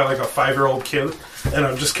along like by like a 5-year-old kid, and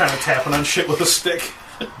I'm just kind of tapping on shit with a stick.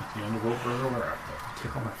 The end of over.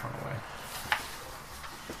 Take all my phone away.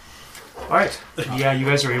 Alright. Yeah, you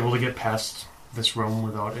guys are able to get past this room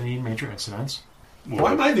without any major incidents.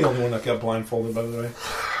 Why am I the only one that got blindfolded, by the way?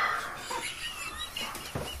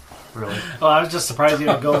 Really. Well, I was just surprised you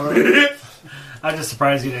didn't go over. I'm just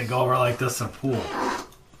surprised you didn't go over like this in a pool.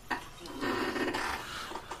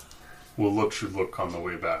 We'll should look on the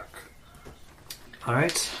way back.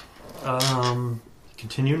 Alright.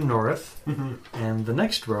 Continue north. And the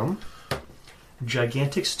next room,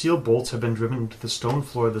 gigantic steel bolts have been driven into the stone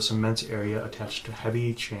floor of this immense area attached to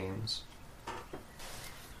heavy chains.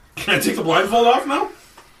 Can I take the blindfold off now?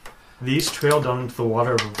 These trail down into the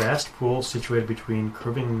water of a vast pool situated between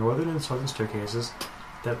curving northern and southern staircases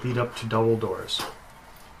that lead up to double doors.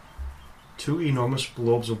 2 enormous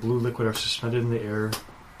globes of blue liquid are suspended in the air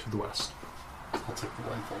to the west. I'll take the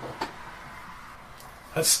blindfold off.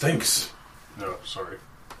 That stinks. No, sorry.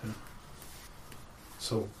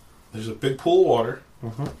 So, there's a big pool of water,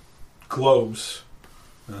 globes,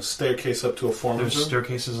 and a staircase up to a foreman's There's room.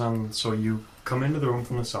 staircases on, so you come into the room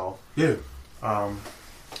from the south. Yeah.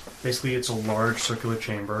 Basically, it's a large circular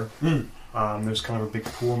chamber. There's kind of a big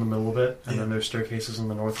pool in the middle of it, and then there's staircases in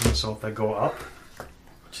the north and the south that go up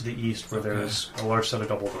to the east, where there's a large set of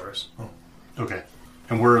double doors. Okay.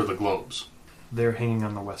 And where are the globes? They're hanging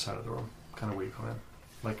on the west side of the room, kind of where you come in,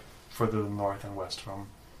 like further north and west from.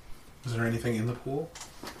 Is there anything in the pool?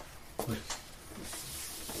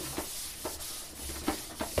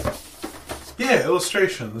 Yeah,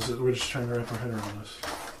 illustration. We're just trying to wrap our head around this.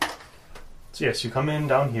 So yes, you come in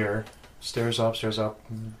down here, stairs up,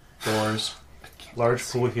 doors, large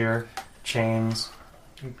pool here, chains,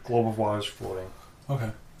 globe of water's floating.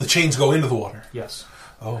 Okay. The chains go into the water. Yes.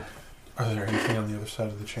 Oh. Are there anything on the other side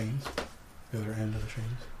of the chains? The other end of the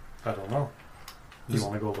chains? I don't know. Do you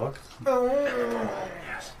want to go look?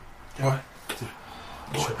 Yes. What?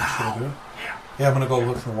 Should I do it? Yeah, I'm gonna go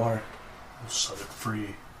look in the water. We'll set it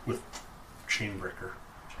free with chain breaker.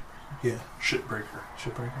 Yeah. Shit breaker.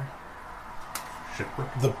 Shipbreaker. Shit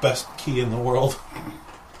breaker. The best key in the world.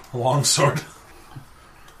 A longsword.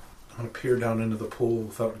 I'm gonna peer down into the pool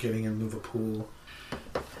without getting into the pool.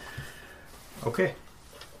 Okay.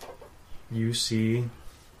 You see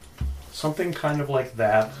something kind of like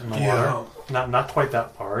that in the water. Not quite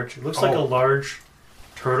that large. It looks like a large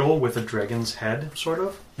turtle with a dragon's head, sort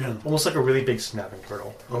of. Yeah. Almost like a really big snapping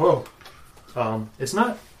turtle. Oh. It's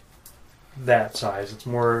not that size. It's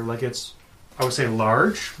more like I would say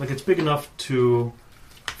large. Like it's big enough to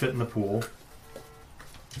fit in the pool.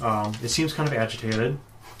 It seems kind of agitated.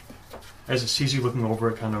 As it sees you looking over,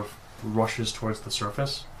 it kind of rushes towards the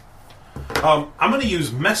surface. I'm going to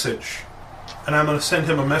use message, and I'm going to send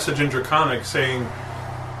him a message in Draconic saying,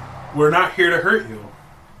 "We're not here to hurt you.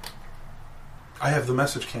 I have the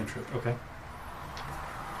message cantrip. Okay.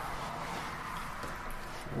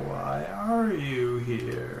 Why are you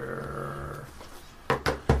here?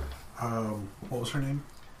 What was her name?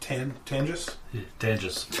 Tangus?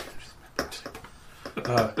 Dangerous.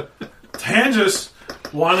 Tangus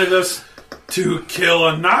wanted us to kill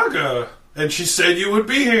a Naga, and she said you would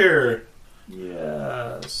be here.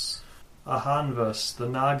 Yes. Ahanvas, the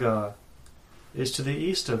Naga, is to the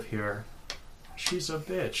east of here. She's a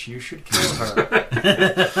bitch. You should kill her.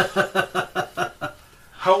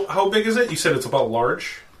 How big is it? You said it's about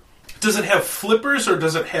large. Does it have flippers, or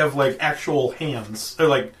does it have like actual hands? Or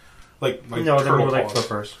like no, they're more like paws?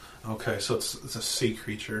 flippers. Okay, so it's a sea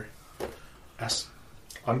creature. S.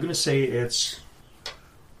 I'm going to say it's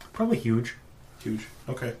probably huge. Huge.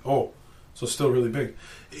 Okay. Oh, so still really big.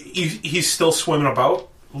 He's still swimming about,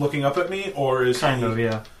 looking up at me, or is Kind of,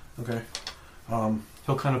 yeah. Okay.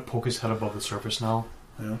 He'll kind of poke his head above the surface now.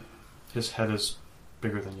 Yeah. His head is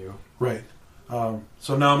bigger than you. Right.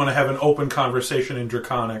 So now I'm going to have an open conversation in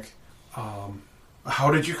Draconic.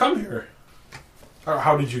 How did you come here? Or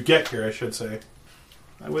how did you get here, I should say?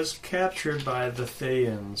 I was captured by the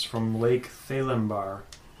Thayans from Lake Thalimbar.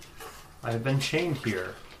 I have been chained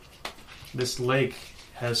here. This lake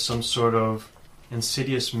has some sort of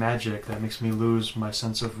insidious magic that makes me lose my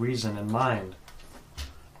sense of reason and mind.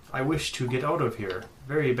 I wish to get out of here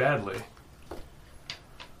very badly.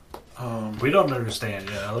 We don't understand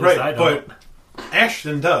yet. At least Right, I don't. but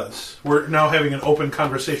Ashton does. We're now having an open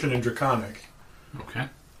conversation in Draconic. Okay.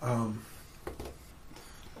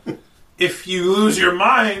 If you lose your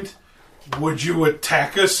mind, would you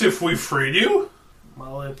attack us if we freed you?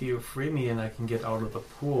 Well, if you free me and I can get out of the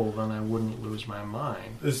pool, then I wouldn't lose my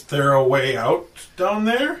mind. Is there a way out down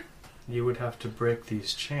there? You would have to break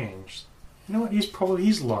these chains. You know what?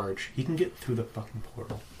 He's large. He can get through the fucking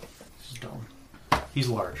portal. This is dumb. He's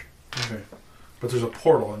large. Okay. But there's a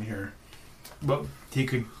portal in here. But he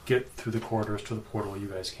could get through the corridors to the portal you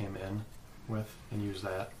guys came in with and use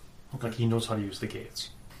that. Okay. Like he knows how to use the gates.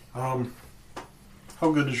 How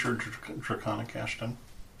good is your Draconic, Ashton?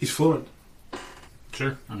 He's fluent.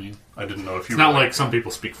 Sure. I mean, I didn't know if you it's not were like some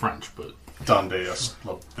people speak French, but Donde es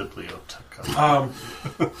la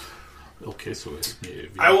biblioteca. okay, so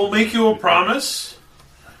I will make you a promise.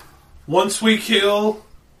 Once we kill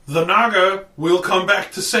the Naga, we'll come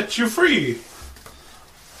back to set you free.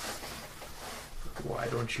 Why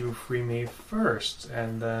don't you free me first,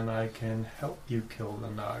 and then I can help you kill the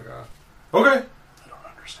Naga? Okay. I don't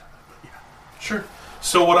understand that, but yeah. Sure.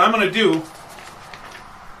 So what I'm going to do,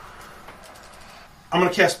 I'm going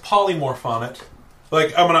to cast Polymorph on it.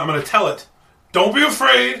 Like, I'm going to tell it, don't be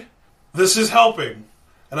afraid, this is helping.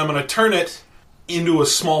 And I'm going to turn it into a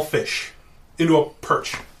small fish, into a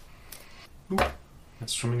perch.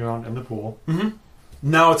 It's swimming around in the pool. Mm-hmm.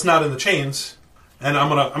 Now it's not in the chains, and I'm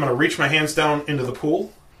gonna reach my hands down into the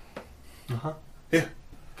pool. Uh-huh. Yeah.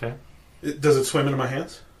 Okay. Does it swim into my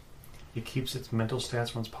hands? It keeps its mental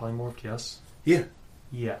stats once polymorphed, yes? Yeah.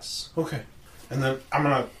 Yes. Okay. And then I'm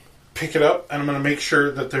gonna pick it up, and I'm gonna make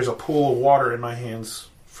sure that there's a pool of water in my hands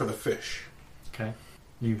for the fish. Okay.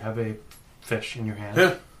 You have a fish in your hand.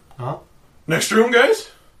 Yeah. Uh-huh. Next room, guys.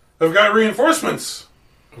 I've got reinforcements.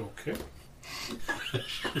 Okay.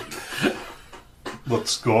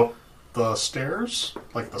 Let's go up the stairs,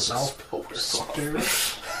 like the South Pillar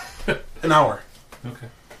stairs, An hour. Okay.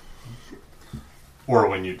 or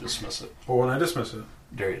when you dismiss it. Or when I dismiss it.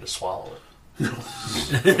 Dare you to swallow it.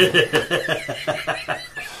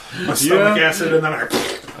 My stomach acid, and then I...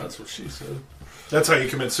 That's what she said. That's how you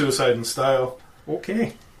commit suicide in style.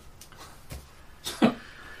 Okay.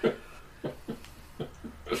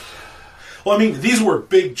 Well, I mean, these were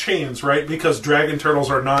big chains, right? Because dragon turtles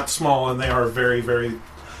are not small, and they are very, very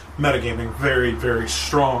metagaming, very, very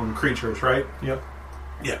strong creatures, right? Yep.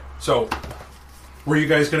 Yeah. So, were you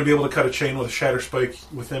guys going to be able to cut a chain with a shatter spike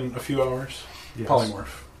within a few hours? Yes.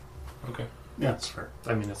 Polymorph. Okay. Yeah, that's fair.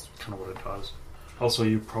 I mean, that's kind of what it does. Also,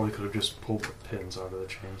 you probably could have just pulled the pins out of the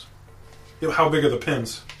chains. Yeah, how big are the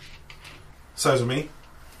pins? Size of me?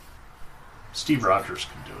 Steve Rogers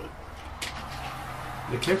can do it.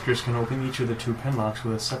 The characters can open each of the two pin locks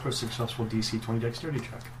with a separate successful DC 20 dexterity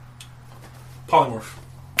check. Polymorph.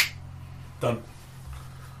 Done.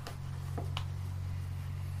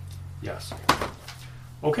 Yes.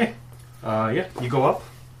 Okay. Yeah, you go up.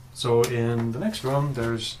 So in the next room,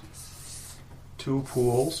 there's two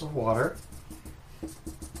pools of water.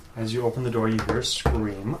 As you open the door, you hear a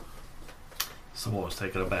scream. Someone was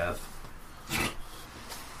taking a bath.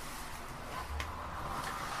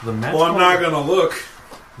 The magical, Well, I'm not going to look.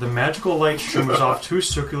 The magical light streams off two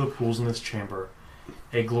circular pools in this chamber.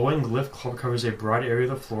 A glowing glyph covers a broad area of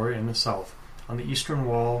the floor in the south. On the eastern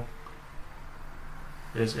wall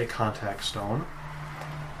is a contact stone.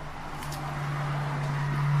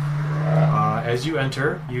 As you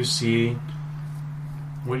enter, you see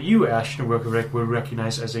what you, Ashton, would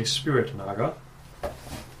recognize as a spirit naga. My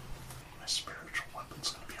spiritual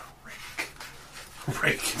weapon's gonna be a rake.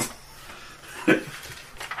 Rake.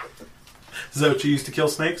 Is that what you use to kill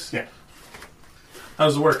snakes? Yeah. How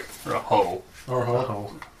does it work? Or a hoe. Or a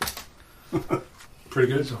hoe?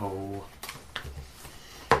 Pretty good. So,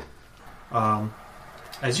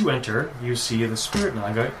 as you enter, you see the spirit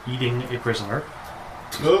naga eating a prisoner.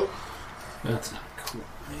 Oh. That's not cool.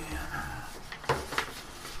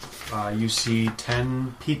 You see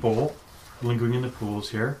 10 people lingering in the pools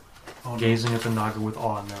here, gazing at the naga with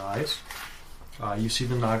awe in their eyes. You see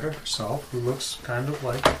the naga herself, who looks kind of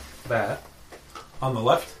like that. On the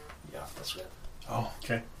left? Yeah, that's it. Oh,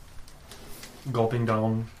 okay. Gulping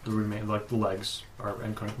down the the legs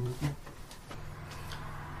and kind of movement.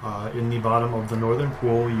 In the bottom of the northern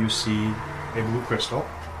pool, you see a blue crystal.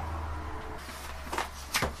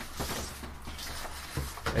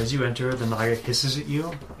 As you enter, the naga hisses at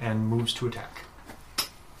you and moves to attack.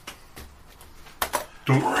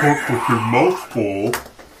 Don't talk with your mouth full.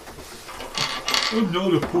 I'm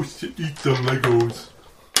not supposed to eat the Legos.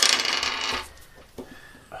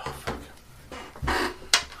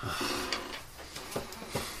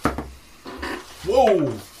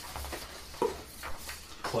 Whoa!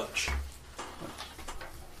 Clutch.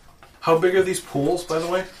 How big are these pools, by the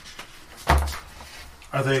way?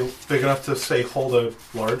 Are they big enough to, say, hold a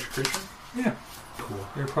large creature? Yeah. Cool.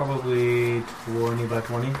 They're probably 20 by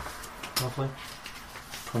 20, roughly.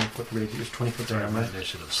 20-foot radius, 20-foot Sorry, my diameter.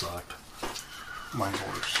 initiative sucked. Mine's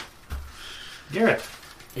worse. Garrett.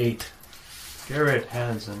 8. Garrett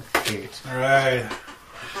has an 8. Alright.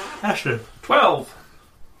 Ashton. 12.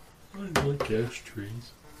 I like ash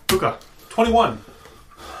trees. Puka. 21.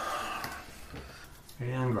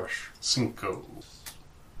 And Grush. Cinco.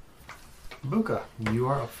 Buka, you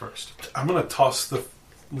are up first. I'm going to toss the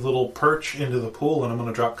little perch into the pool and I'm going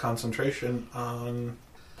to drop concentration on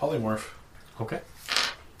Polymorph. Okay.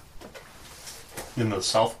 In the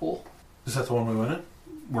south pool? Is that the one we went in?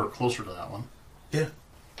 We're closer to that one. Yeah.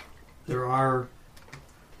 There are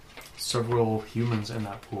several humans in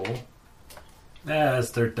that pool. It's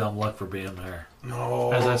their dumb luck for being there.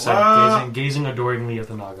 No. As I said, gazing adoringly at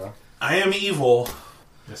the naga. I am evil.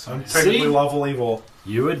 Yes, I'm I'm technically See? lawful evil.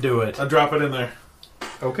 You would do it. I drop it in there.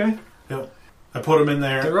 Okay. Yep. I put them in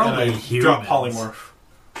there They're and only I drop humans. Polymorph.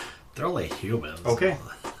 They're only humans. Okay.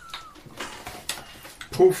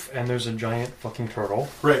 Poof, and there's a giant fucking turtle.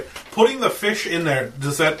 Right. Putting the fish in there,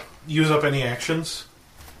 does that use up any actions?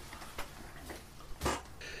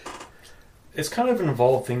 It's kind of an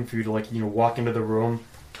involved thing for you to, walk into the room,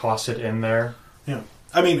 toss it in there. Yeah.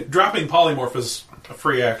 I mean, dropping Polymorph is a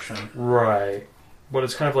free action. Right. But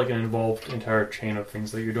it's kind of like an involved entire chain of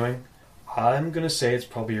things that you're doing. I'm going to say it's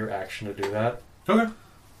probably your action to do that. Okay.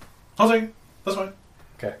 I'll take it. That's fine.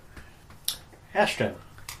 Okay. Ashton.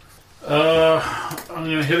 I'm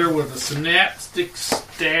gonna hit her with a synaptic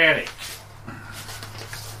static.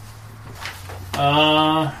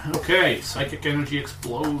 Okay. Psychic energy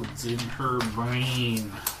explodes in her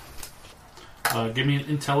brain. Give me an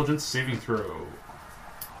intelligence saving throw.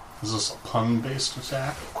 Is this a pun-based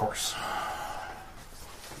attack? Of course.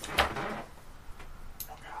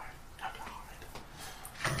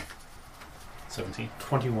 17.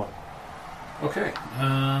 21. Okay.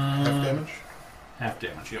 Half damage? Half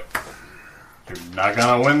damage, yep. You're not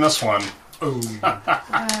gonna win this one. Oh. Do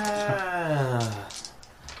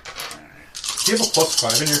you have a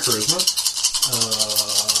 +5 in your charisma?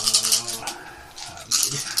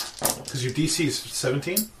 Because your DC is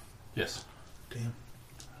 17? Yes. Damn.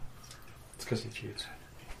 It's because he cheats.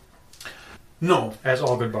 No. As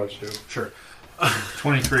all good bards do. Sure.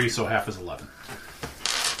 23, so half is 11.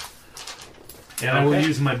 And I will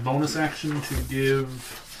use my bonus action to give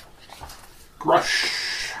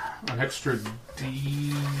Grush an extra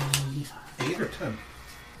D... 8 or 10?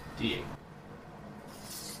 D8.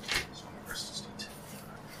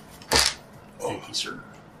 Thank you, sir.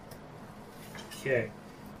 Okay.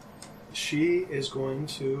 She is going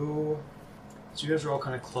to... So you guys are all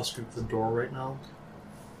kind of clustered at the door right now.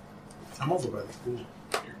 I'm over by the pool.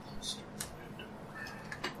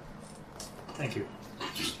 Thank you.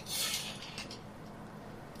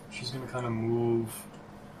 She's going to kind of move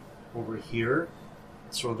over here,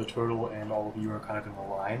 so the turtle and all of you are kind of in a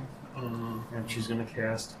line. And she's going to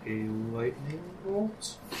cast a lightning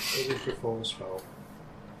bolt. What is your full spell?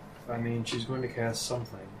 I mean, she's going to cast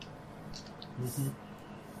something.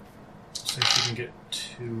 So she can get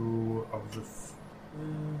 2 of the...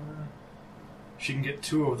 She can get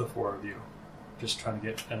 2 of the 4 of you. Just trying to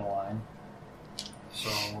get in a line. So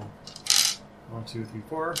 1, 2, 3,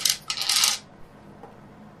 4.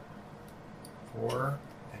 4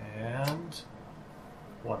 and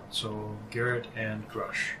 1. So Garrett and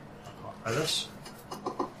Grush. I'll try this.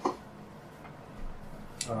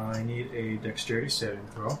 I need a dexterity saving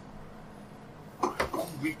throw.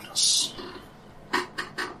 Weakness.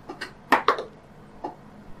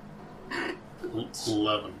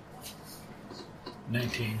 11.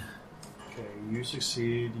 19. Okay, you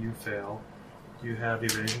succeed, you fail. You have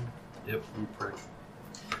evasion? Yep. You prick.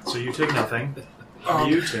 So you take nothing.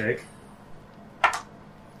 You take...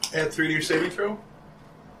 Add 3 to your saving throw.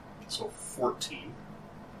 So 14.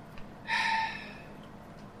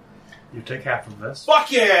 You take half of this.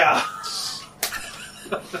 Fuck yeah!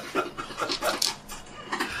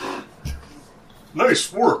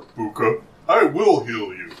 Nice work, Buka. I will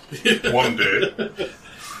heal you. One day.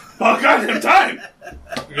 Oh, goddamn time!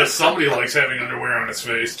 I guess somebody likes having underwear on his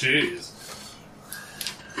face. Jeez.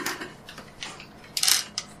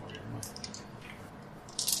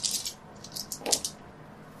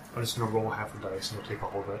 I'm just going to roll half the dice and we'll take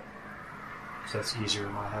all of it. So that's easier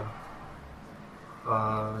in my head.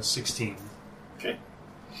 16. Okay.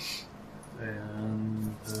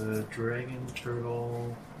 And the dragon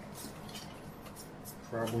turtle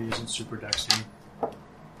probably isn't super dexty.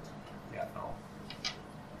 Yeah, no.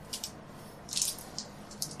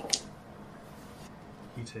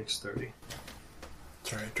 He takes 30.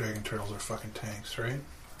 That's right, dragon turtles are fucking tanks, right?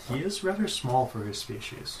 He is rather small for his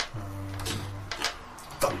species.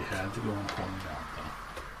 You had to go and point it out, though.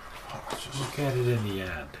 Oh, it's just... Look at it in the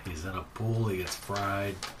end. He's in a pool, he gets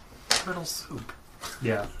fried. Turtle soup.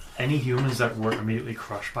 Yeah. Any humans that weren't immediately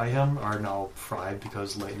crushed by him are now fried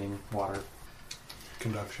because lightning, water.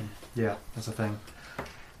 Conduction. Yeah, that's a thing.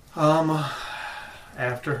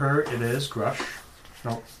 After her, it is Grush.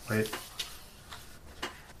 No, wait.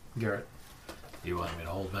 Garrett. You want me to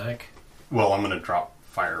hold back? Well, I'm going to drop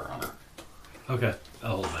fire on her. Okay,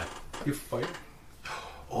 I'll hold back. You fight?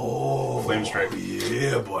 Oh, Flame strike.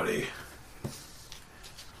 Yeah, buddy.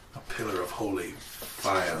 A pillar of holy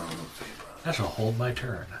fire on the paper. I shall hold my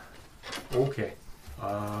turn. Okay.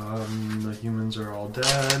 The humans are all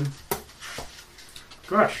dead.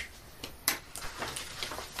 Grush.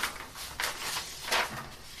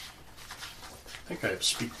 I think I have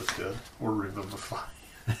Speak with Dead or Revivify.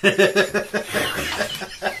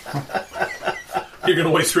 You're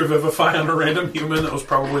gonna waste Revivify on a random human that was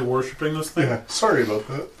probably worshipping this thing? Yeah, sorry about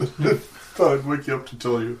that. Thought I'd wake you up to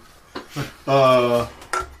tell you.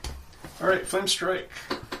 Alright, Flame Strike.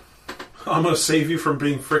 I'm gonna save you from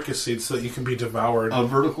being fricasseed so that you can be devoured. A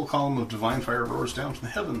vertical column of divine fire roars down from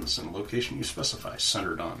the heavens in a location you specify,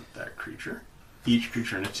 centered on that creature. Each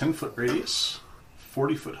creature in a 10-foot radius,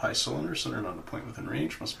 40-foot high cylinder centered on a point within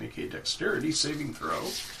range must make a dexterity saving throw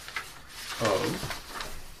of...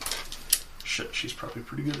 Shit, she's probably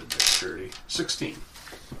pretty good at dexterity. 16.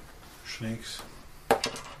 Snakes.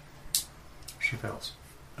 She fails.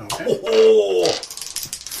 Okay. Oh!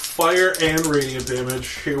 Fire and radiant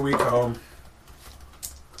damage. Here we come.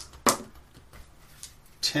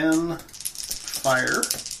 10 fire.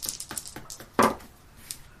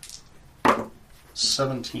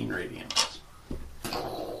 17 radiant.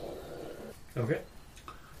 Okay.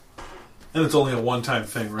 And it's only a one-time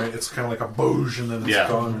thing, right? It's kind of like a boosh and then it's Yeah.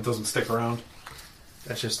 gone. It doesn't stick around.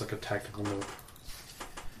 That's just like a tactical move.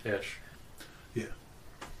 Ish. Yeah.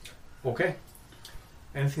 Okay.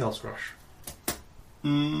 Anything else, Grush?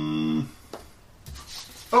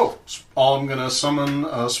 Oh, I'm going to summon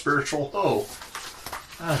a spiritual hoe.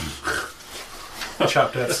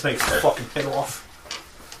 Chop that snake's fucking head off.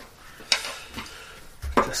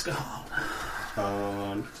 Just go home.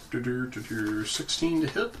 16 to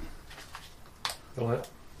hit. Go ahead.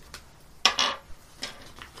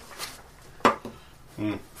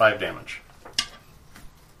 5 damage.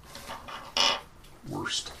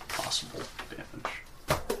 Worst possible damage.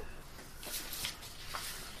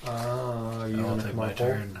 You I'll want to take come my up, Paul?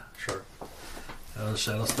 turn. Sure. I'll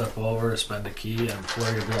shadow step over, spend a key, and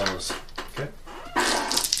flurry of blows. Okay.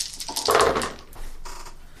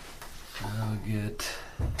 I'll get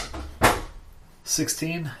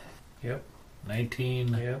 16, Yep. 19,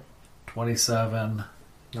 Yep. 27.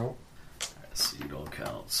 Nope. So you don't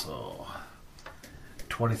count, so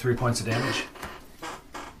 23 points of damage.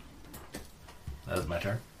 That is my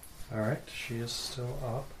turn. Alright, she is still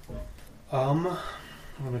up. I'm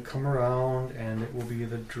going to come around and it will be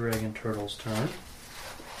the dragon turtle's turn.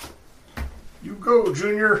 You go,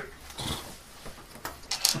 Junior.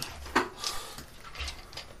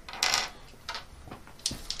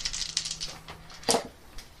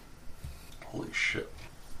 Holy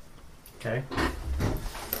Okay.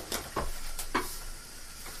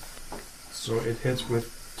 So it hits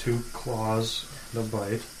with 2 claws and a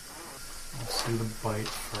bite. Let's do the bite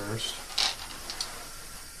first.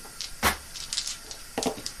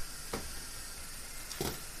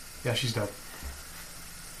 Yeah, she's dead.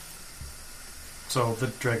 So the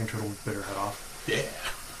dragon turtle bit her head off. Yeah.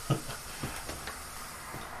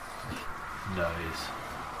 Nice.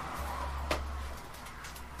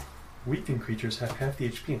 Weakened creatures have half the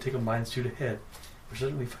HP and take a -2 to hit, which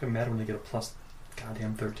doesn't really fucking matter when they get a plus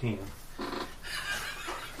goddamn 13.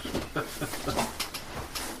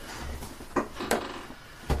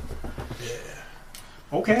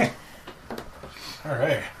 Okay. All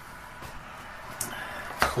right.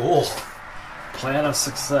 Cool. Plan of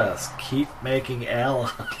success. Keep making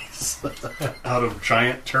allies. Out of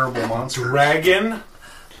giant, terrible monsters. Dragon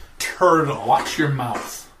turtle. Watch your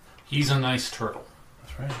mouth. He's a nice turtle.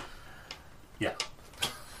 That's right. Yeah.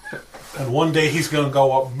 And one day he's going to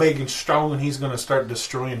go up big and strong and he's going to start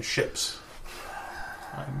destroying ships.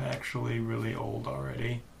 I'm actually really old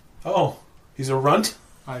already. Oh, he's a runt?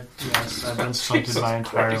 Yes, I've been stunted my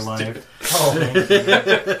entire life.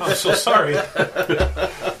 Oh, I'm so sorry.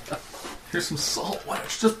 Here's some salt water.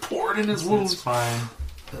 Just pour it in his It's wounds. fine.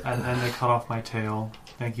 And they cut off my tail.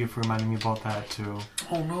 Thank you for reminding me about that, too.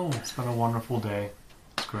 Oh, no. It's been a wonderful day.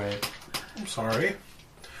 It's great. I'm sorry.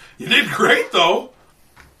 You did great, though.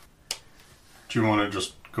 Do you want to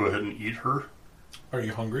just go ahead and eat her? Are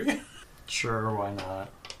you hungry? Sure, why not?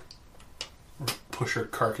 Push her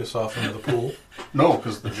carcass off into the pool. No,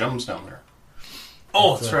 because the gem's down there.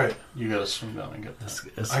 Oh, that's right. You gotta swim down and get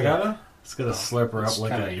that. I gotta? It's gonna slip her That's up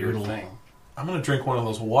like kinda a your noodle. thing. I'm going to drink one of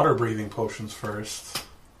those water-breathing potions first.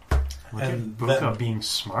 Look And at Buka then- being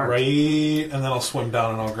smart. Right, and then I'll swim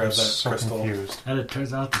down and I'll grab I'm that so crystal. confused. And it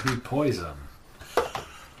turns out to be poison.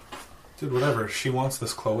 Dude, whatever. She wants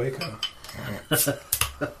this cloaca.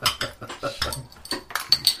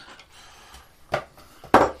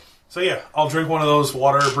 So yeah, I'll drink one of those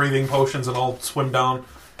water-breathing potions and I'll swim down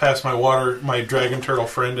past my dragon turtle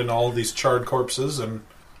friend and all of these charred corpses and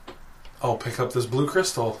I'll pick up this blue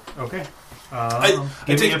crystal. Okay. I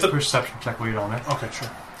Give me take a the- perception check while you're on it. Okay, sure.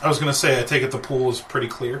 I was going to say, I take it the pool is pretty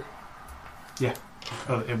clear. Yeah,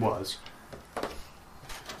 it was.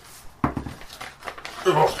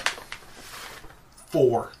 Ugh.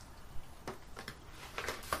 4.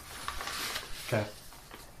 Okay.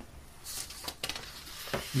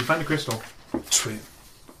 You find the crystal. Sweet.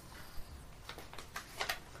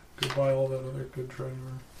 Goodbye, all that other good treasure.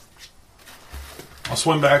 I'll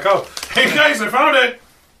swim back up. Hey guys, I found it!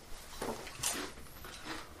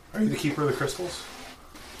 Are you the keeper of the crystals?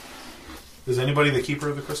 Is anybody the keeper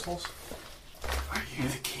of the crystals? Are you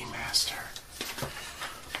the key master?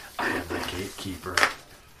 I am the gatekeeper.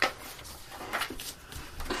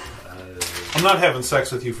 I'm not having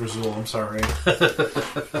sex with you for Zool, I'm sorry.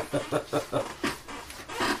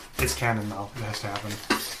 It's canon now. It has to happen.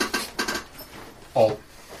 I'll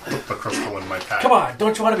put the crystal in my pack. Come on,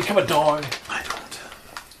 don't you want to become a dog? I don't.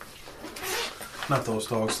 Not those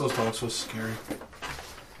dogs. Those dogs was scary.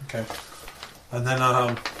 Okay. And then,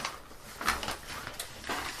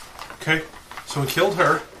 okay. So we killed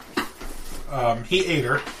her. He ate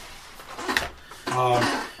her.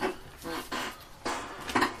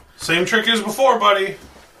 Same trick as before, buddy.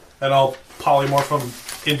 And I'll polymorph him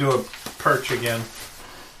into a perch again.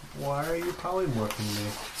 Why are you polymorphing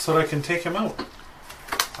me? So that I can take him out.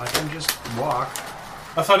 I can just walk.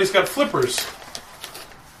 I thought he's got flippers.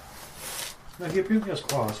 No, he apparently has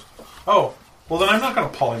claws. Oh. Well, then I'm not going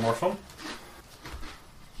to polymorph him.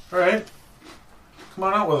 Alright. Come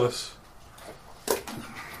on out with us.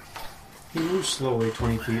 He moves slowly,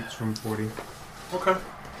 20 feet from 40. Okay.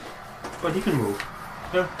 But he can move.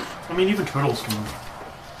 Yeah. I mean, even turtles can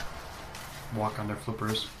walk on their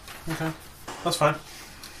flippers. Okay. That's fine.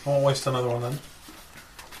 I won't waste another one then.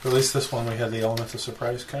 At least this one we had the element of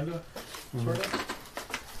surprise, kind of. Sort of.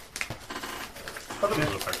 That was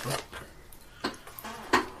effective.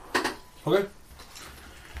 Okay.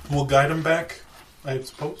 We'll guide him back, I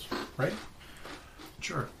suppose, right?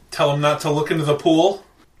 Sure. Tell him not to look into the pool.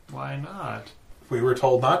 Why not? If we were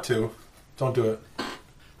told not to, don't do it.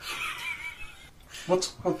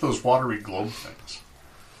 What's with those watery globe things?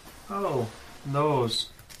 Oh, those.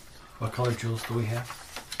 What color jewels do we have?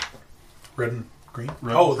 Red and green?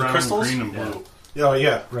 Red, oh, the brown, crystals? green, and blue. Oh,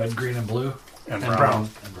 yeah. Red, green, and blue? And And brown. brown.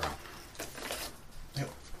 And brown.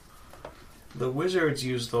 The wizards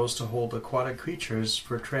use those to hold aquatic creatures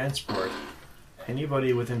for transport.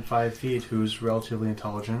 Anybody within 5 feet who's relatively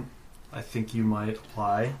intelligent, I think you might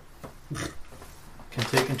apply, can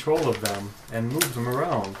take control of them and move them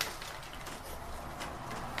around.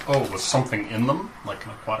 Oh, with something in them, like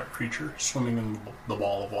an aquatic creature swimming in the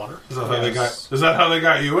ball of water. Is that how they got? Is that how they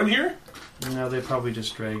got you in here? No, they probably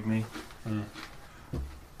just dragged me.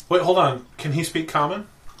 Wait, hold on. Can he speak common?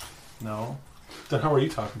 No. Then how are you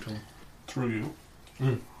talking to him? Through you.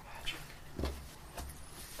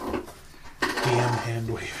 Damn hand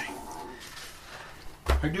waving.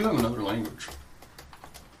 I do have another language.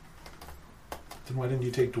 Then why didn't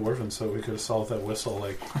you take Dwarven so we could have solved that whistle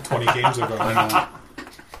like 20 games ago? I know.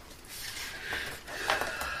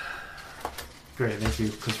 Great, thank you.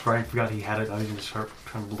 Because Brian forgot he had it. Now he's going to start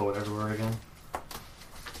trying to blow it everywhere again.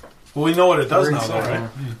 Well, we know what it does We're now, though, inside,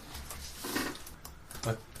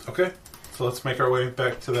 right? Okay, so let's make our way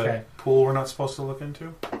back to that Okay. pool we're not supposed to look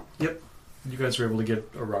into. Yep. You guys are able to get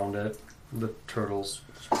around it. The turtle's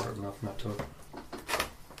smart enough not to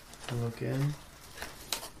look in.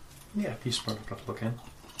 Yeah, he's smart enough not to look in.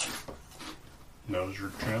 Now's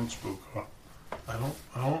your chance, Buka. I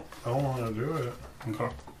don't want to do it. Okay.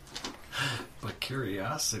 But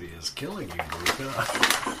curiosity is killing you,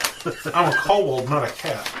 Luca. I'm a kobold, not a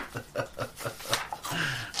cat.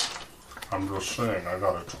 I'm just saying, I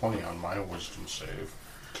got a 20 on my wisdom save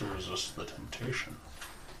to resist the temptation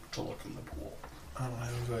to look in the pool. I don't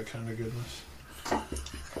have that kind of goodness.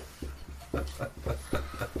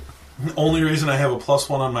 The only reason I have a +1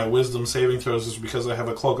 on my wisdom saving throws is because I have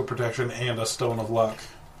a cloak of protection and a stone of luck.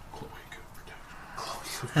 Cloak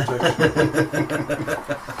of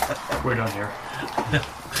protection. We're done here.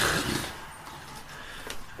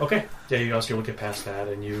 Okay. Yeah, you guys are able to get past that,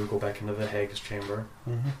 and you go back into the hag's chamber.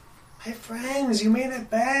 My friends, you made it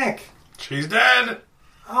back! She's dead!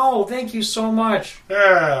 Oh, thank you so much.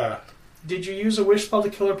 Yeah. Did you use a wish spell to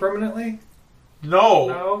kill her permanently? No.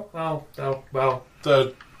 No? Oh, well.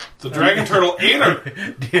 The dragon turtle ate her.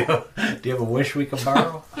 Do you have a wish we can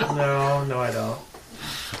borrow? No, I don't.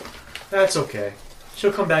 That's okay.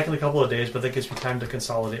 She'll come back in a couple of days, but that gives me time to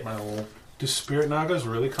consolidate my whole... Do spirit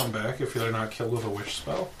nagas really come back if they're not killed with a wish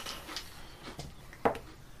spell?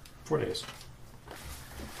 4 days.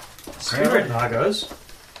 Spirit Nagas.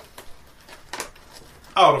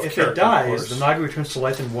 Out of If character, it dies, of course. the Naga returns to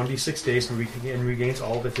life in 1d6 days and regains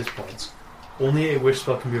all of its hit points. Only a wish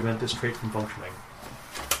spell can prevent this trait from functioning.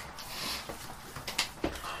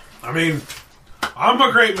 I mean, I'm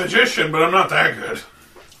a great magician, but I'm not that good.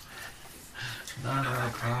 Not a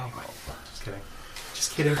problem. Just kidding.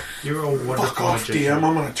 Just kidding. You're a wonderful Fuck off, magician. DM.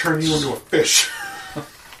 I'm going to turn you into a fish.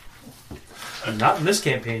 Not in this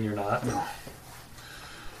campaign, you're not. No.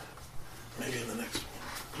 Maybe in the next one.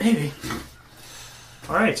 Maybe.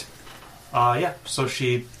 Alright. Yeah, so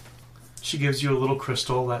she gives you a little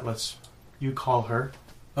crystal that lets you call her.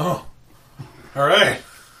 Oh. All right.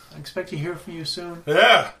 I expect to hear from you soon.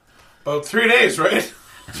 Yeah. About 3 days, right?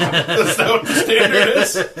 That's that what the standard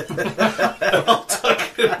is? I'll tuck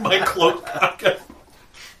it in my cloak pocket.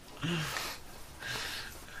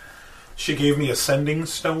 She gave me a sending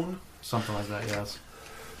stone. Something like that, yes.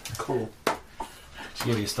 Cool. She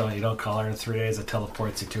give you a stone, you don't call her in 3 days, it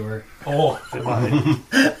teleports you to her. Oh.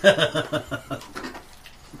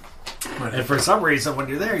 And for some reason, when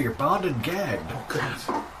you're there, you're bound and gagged. Oh, goodness.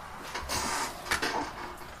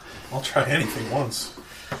 I'll try anything once.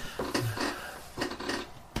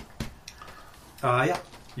 Yeah.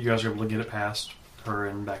 You guys are able to get it past her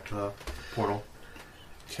and back to the portal.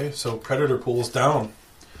 Okay, so Predator Pool's down.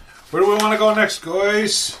 Where do we want to go next,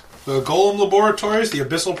 guys? The Golem Laboratories, the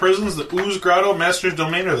Abyssal Prisons, the Ooze Grotto, Master's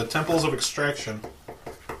Domain, or the Temples of Extraction?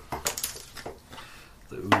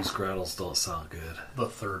 The ooze grattles don't sound good. The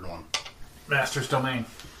third one. Master's Domain.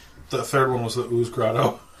 The third one was the Ooze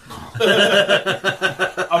Grotto.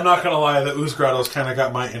 I'm not going to lie, the Ooze Grotto's kind of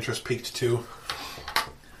got my interest peaked too.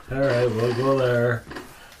 Alright, we'll go there.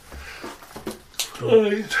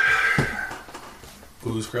 Right.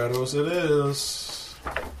 Ooze Grottos it is.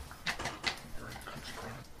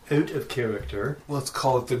 Out of character. Let's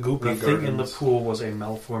call it the Goopy The thing in the Gardens. pool was a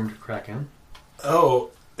malformed kraken.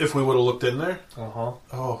 Oh, if we would have looked in there? Uh-huh.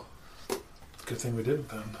 Oh, good thing we didn't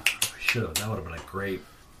then. We should have. That would have been a great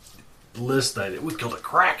list idea. We killed a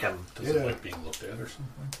kraken. Does it like being looked at or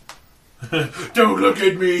something? Don't look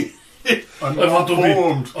at me! I'm want to be-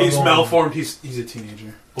 malformed. He's malformed. He's a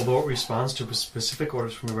teenager. Although it responds to specific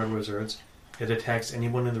orders from the Red Wizards, it attacks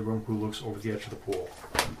anyone in the room who looks over the edge of the pool.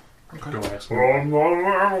 Don't ask me. I'm not an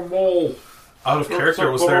animal. Out of character,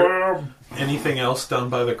 was there anything else down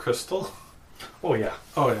by the crystal? Oh, yeah.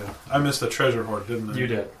 Oh yeah, I missed the treasure hoard, didn't I? You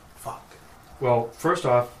did. Fuck. Well, first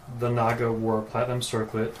off, the Naga wore a platinum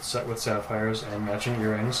circlet set with sapphires and matching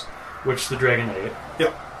earrings, which the dragon ate.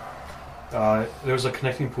 Yep. There was a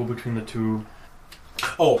connecting pool between the two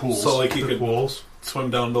Oh, Pools. so like you could pools, swim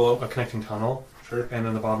down below. a connecting tunnel. Sure. And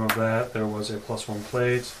in the bottom of that, there was a +1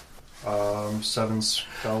 plate, 7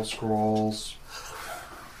 spell scrolls,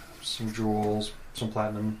 some jewels, some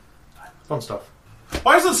platinum, fun stuff.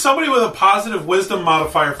 Why doesn't somebody with a positive wisdom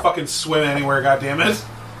modifier fucking swim anywhere, goddammit?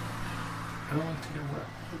 I don't like to get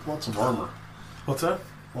wet. Lots of armor. What's that?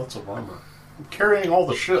 Lots of armor. I'm carrying all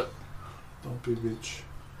the shit. Don't be a bitch.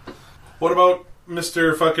 What about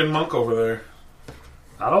Mr. fucking Monk over there?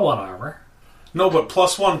 I don't want armor. No, but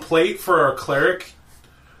 +1 plate for our cleric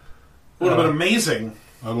would have been amazing.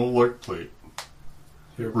 I don't like plate.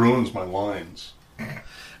 It ruins my lines.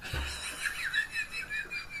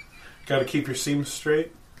 Gotta keep your seams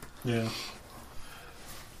straight. Yeah.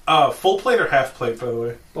 Full plate or half plate, by the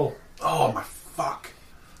way? Oh, Oh, my fuck.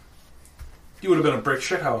 You would have been a brick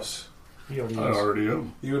shithouse. I already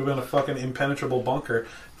am. You would have been a fucking impenetrable bunker.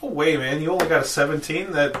 No way, man. You only got a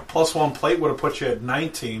 17? That +1 plate would have put you at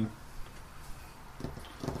 19.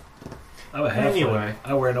 I'm a halfling. Anyway.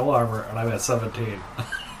 I wear no armor, and I'm at 17.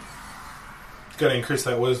 Gotta increase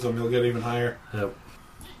that wisdom. You'll get even higher. Yep.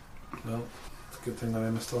 Well, it's a good thing that I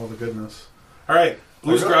missed all the goodness. Alright,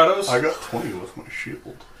 Luz Grottos. I got 20 with my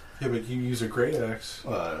shield. Yeah, but you use a great axe.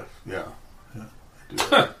 Yeah. Yeah. I do.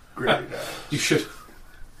 Great axe.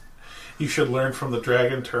 You should learn from the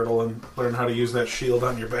dragon turtle and learn how to use that shield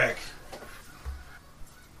on your back.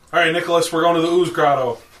 Alright, Nicholas, we're going to the Ooze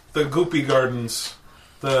Grotto. The Goopy Gardens.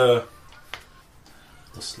 The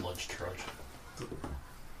sludge trudge.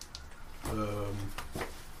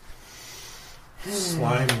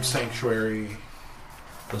 Slime Sanctuary.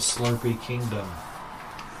 The Slurpy Kingdom.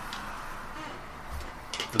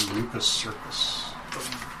 The Lucas Circus.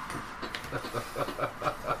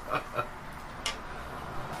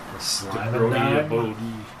 The Slime Grody and Bodhi.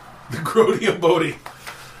 The Grody Bodhi.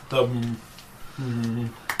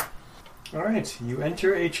 Alright, you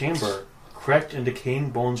enter a chamber. Cracked and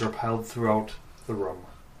decaying bones are piled throughout the room.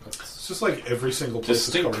 It's just like every single place is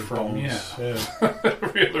Distinct covered in from, bones. yeah.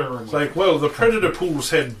 Every other room. It's like, well, the predator pools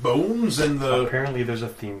had bones, and Apparently there's a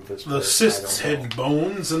theme to this the place. cysts I don't know. had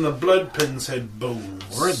bones, and the blood pins had bones.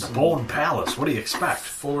 We're in the Bone Palace. What do you expect?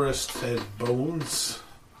 Forest had bones.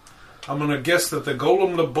 I'm gonna guess that the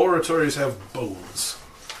Golem laboratories have bones.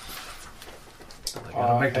 They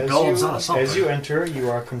gotta make the golems out of something. As you enter, you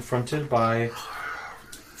are confronted by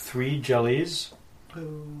 3 jellies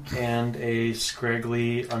and a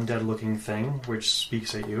scraggly, undead-looking thing, which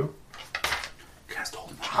speaks at you. You guys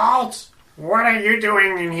told me. Halt! What are you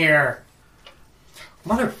doing in here?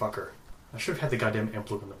 Motherfucker. I should have had the goddamn imp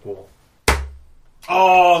look in the pool.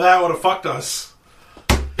 Oh, that would have fucked us.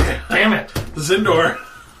 Damn it! Zindor.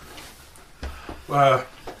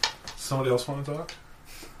 Somebody else want to talk?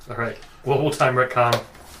 Alright. Global time retcon.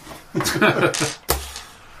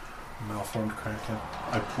 Malformed Kraken.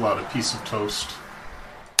 I pull out a piece of toast.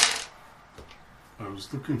 I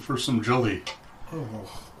was looking for some jelly.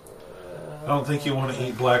 Oh. I don't think you want to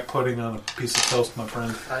eat black pudding on a piece of toast, my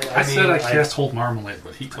friend. I said I cast Hold Marmalade,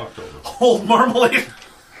 but he talked over. Hold marmalade.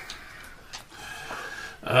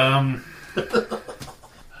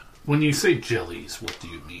 When you say jellies, what do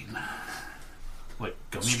you mean? Like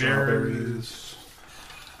gummy bears?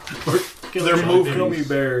 They're moving. Gummy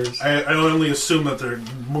bears. I only assume that they're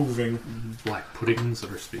moving. Black puddings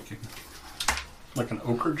that are speaking. Like an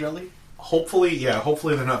ochre jelly? Hopefully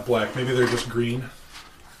they're not black. Maybe they're just green.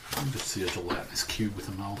 You just see a gelatinous cube with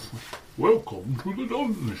a mouth. Welcome to the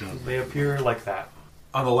dungeon. They appear like that.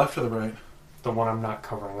 On the left or the right? The one I'm not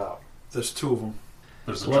covering up. There's 2 of them.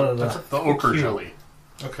 There's What the ochre jelly.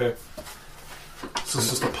 Okay. So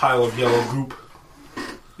it's just a pile of yellow goop.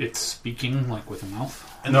 It's speaking like with a mouth.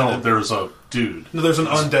 And No, then there's a dude. no, there's an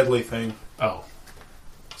undeadly thing. Oh,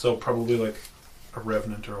 So probably like a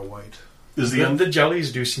revenant or a white. Is the The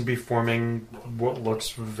jellies do seem to be forming what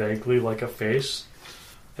looks vaguely like a face.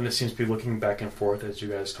 And it seems to be looking back and forth as you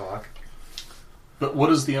guys talk. But what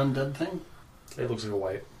is the undead thing? It looks like a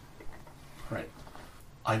white. Right.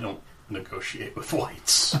 I don't negotiate with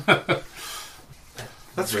whites.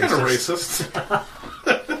 That's kind of racist.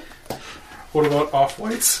 What about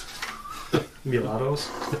off-whites? Mulattoes?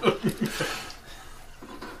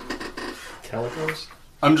 Calicos?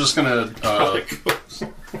 I'm just gonna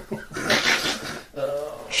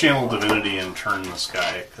channel divinity and turn this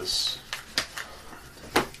guy, because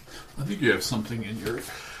I think you have something in your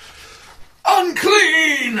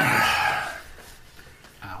unclean.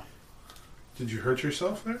 Ow! Did you hurt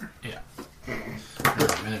yourself there? Yeah.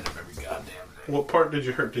 Every minute of every goddamn day. What part did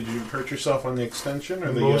you hurt? Did you hurt yourself on the extension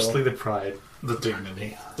or the Mostly the pride. The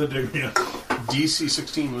dignity. the yeah. DC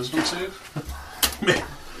 16 wisdom save? Man.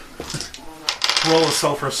 Roll a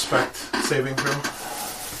self-respect saving throw.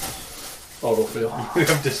 Auto fail. You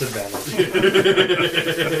have disadvantage.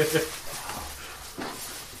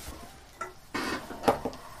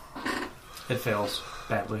 It fails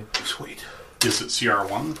badly. Sweet. Is it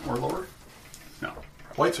CR1 or lower? No.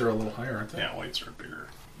 Whites are a little higher, aren't they? Yeah, whites are bigger.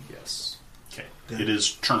 Yes. Okay. It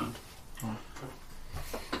is turned.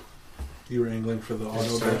 You were angling for the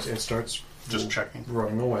auto dice. It starts Just checking.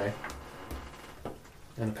 running away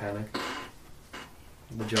in a panic.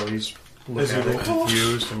 The jellies look Is at it it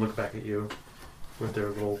confused and look back at you with their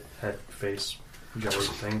little head face jelly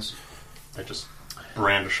things. I just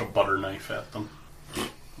brandish a butter knife at them.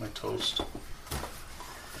 My toast.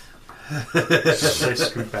 They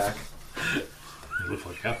scoot back. You look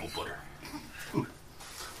like apple butter.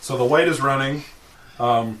 So the white is running.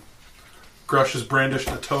 Grush has brandished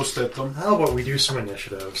a toast at them. How about we do some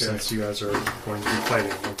initiative since you guys are going to be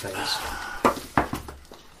fighting on things?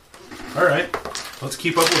 All right. Let's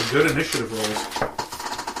keep up with good initiative rolls.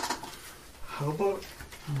 How about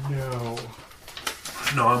no?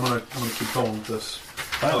 No, I'm gonna keep going with this.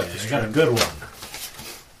 Finally, this I got a trend. good one.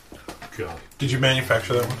 God. Did you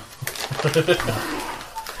manufacture that one?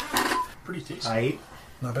 Pretty tasty. I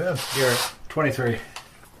Not bad. Garrett, 23.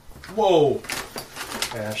 Whoa.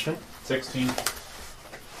 Ashton, 16.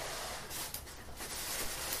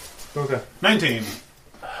 Boga, 19.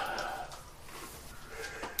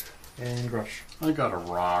 and Grush. I got a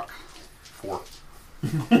rock. 4.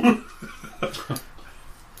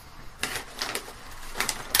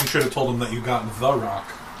 You should have told him that you got the rock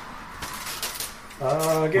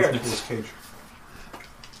with Garrett. Nicolas Cage.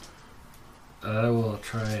 I will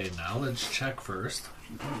try a knowledge check first.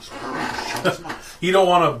 You don't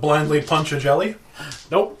want to blindly punch a jelly?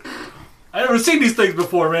 Nope. I never seen these things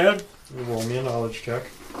before, man. Roll me a knowledge check.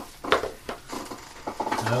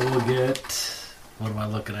 I will get. What am I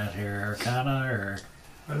looking at here? Arcana or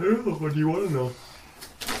I don't know. What do you want to know?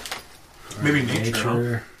 Maybe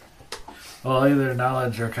nature. Well, either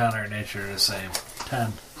knowledge, arcana, or nature are the same.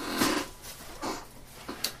 10.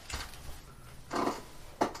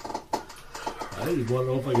 I just want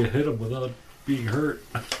to know if I can hit him without being hurt.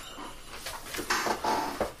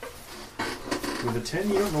 With a 10,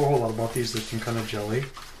 you don't know a whole lot about these. They're some kind of jelly.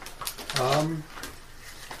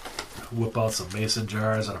 Whip out some mason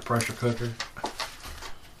jars and a pressure cooker.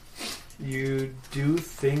 You do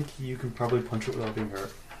think you can probably punch it without being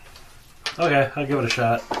hurt. Okay, I'll give it a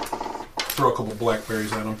shot. Throw a couple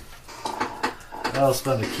blackberries at him. I'll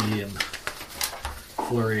spend a key and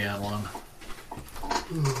flurry on one.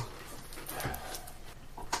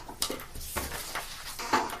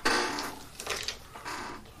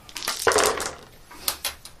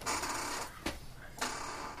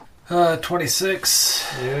 26,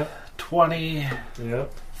 Yep. 20,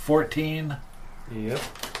 Yep. 14, Yep.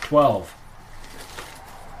 12.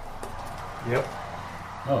 Yep.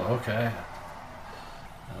 Oh, okay.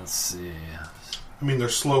 Let's see. I mean, they're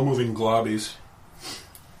slow-moving globbies.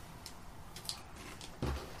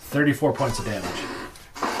 34 points of damage.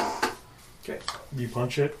 Okay. You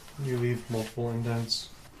punch it, you leave multiple indents,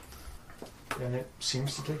 and it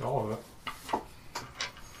seems to take all of it.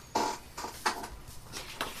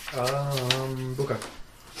 Buka.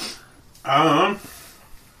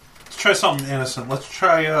 Let's try something innocent. Let's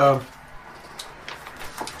try a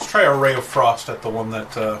ray of frost at the one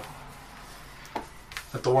that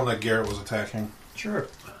Garrett was attacking. Sure.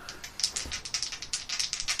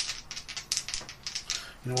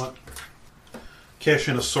 You know what? Cash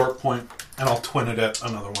in a sort point, and I'll twin it at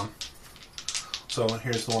another one. So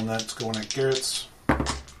here's the one that's going at Garrett's.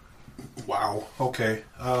 Wow. Okay.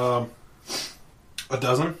 A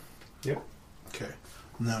dozen? Yep. Okay.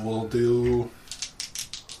 And that will do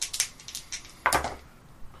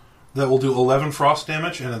 11 frost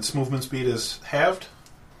damage, and its movement speed is halved.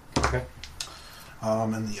 Okay.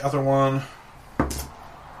 And the other one,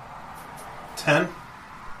 10.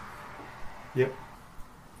 Yep.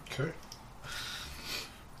 Okay.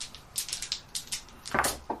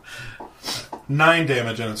 9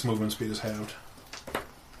 damage, and its movement speed is halved.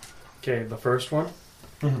 Okay, the first one,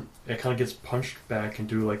 Mhm. it kind of gets punched back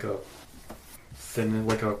into like a thin,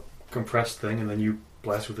 like a compressed thing, and then you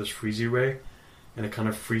blast with this freezy ray, and it kind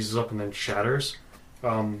of freezes up and then shatters.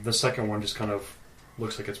 The second one just kind of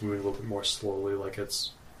looks like it's moving a little bit more slowly, like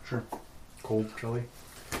it's Sure. cold jelly.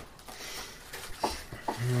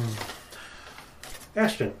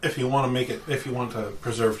 Ashton. If you want to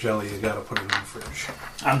preserve jelly, you got to put it in the fridge.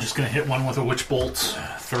 I'm just going to hit one with a witch bolt,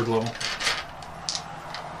 3rd level.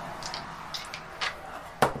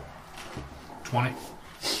 20.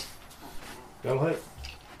 That'll hit.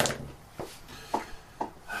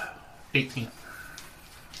 18.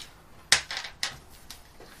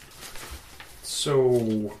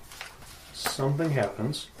 So, something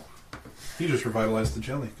happens. You just revitalized the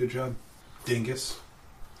jelly. Good job, dingus.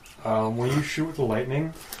 When you shoot with the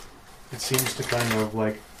lightning, it seems to kind of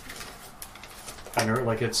like, I know,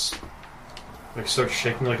 like it's like starts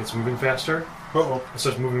shaking, like it's moving faster. Uh-oh. It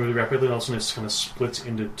starts moving really rapidly, and all of a sudden it kind of splits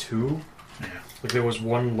into two. Yeah. Like there was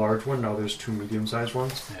one large one, now there's two medium-sized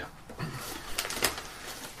ones. Yeah.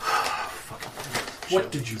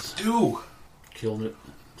 What did you do? Killed it.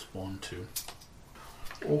 Spawned 2.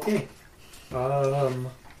 Okay.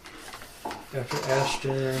 After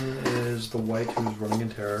Ashton is the white who's running in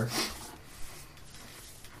terror.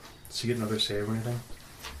 Does he get another save or anything?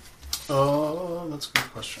 That's a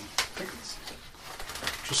good question. I think it's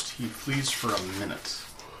just he flees for a minute.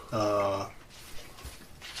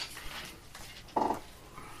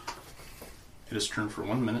 It is turned for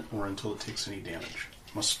 1 minute or until it takes any damage.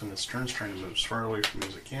 Must spend its turns trying to move as far away from you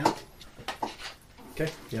as it can.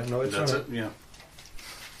 Okay. Yeah, no, it's That's alright. it, yeah.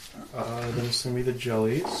 Then it's going to be the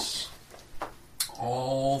jellies.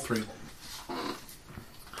 All 3 of them.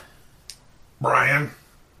 Brian.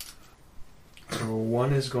 So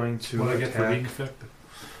one is going to What do I get for being attack effective?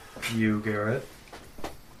 you, Garrett.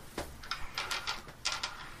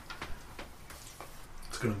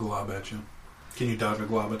 It's going to glob at you. Can you dodge a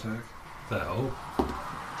glob attack? Oh.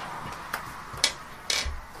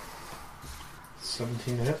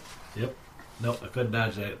 17 to hit. Yep. Nope, I couldn't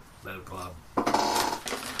dodge that glob.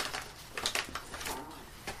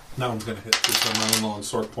 That one's going to hit too, so I'm not on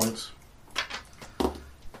sword points.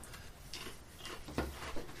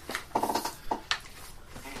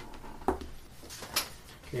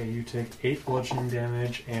 Okay, you take 8 bludgeoning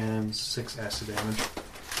damage and 6 acid damage.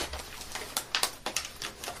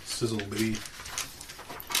 Sizzle bee.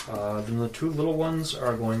 Then the 2 little ones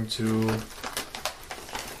are going to...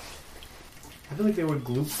 I feel like they would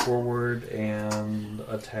gloop forward and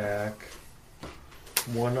attack.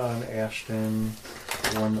 One on Ashton,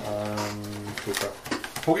 one on Puka.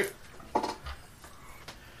 Okay.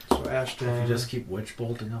 So Ashton... If you just keep witch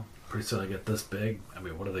bolting them, pretty soon I get this big. I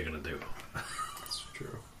mean, what are they going to do? That's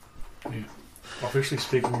true. Yeah. Officially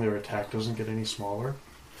speaking, their attack doesn't get any smaller.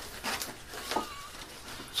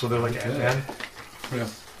 So they're like Ant-Man. Yeah.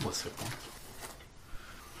 What's hit point?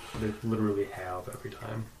 They literally have every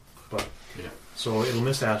time. But Yeah. so it'll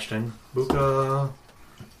miss Ashton. Buka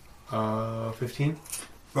 15.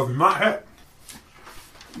 But not hit.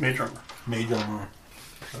 Mage armor. Mage armor.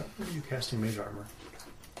 When are you casting mage armor?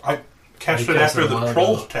 I cast He it cast after it a the while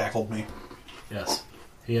trolls ago. tackled me. Yes.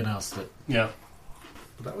 He announced it. Yeah.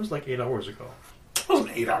 But that was like 8 hours ago. It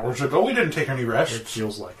wasn't 8 hours ago. We didn't take any It rest.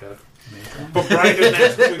 feels like it. But Brian didn't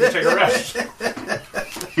ask if we could take a rest.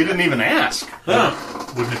 He didn't even ask. Yeah.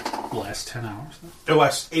 Wouldn't it last 10 hours then? It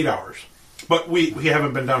lasts 8 hours. But we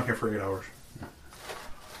haven't been down here for 8 hours.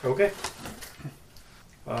 Okay.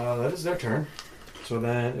 That is their turn. So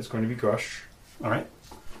then it's going to be Grush. Alright.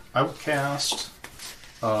 I will cast...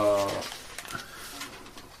 let's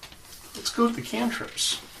go to the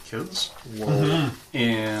cantrips, kids. Whoa.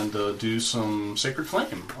 And do some Sacred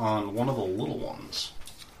Flame on one of the little ones.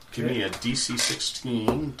 Give me a DC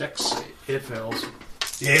 16 Dex save. It fails.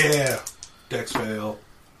 Yeah. Dex fail.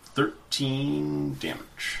 13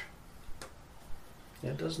 damage.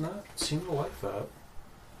 It does not seem to like that.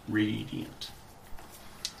 Radiant.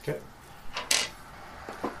 Okay.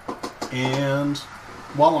 And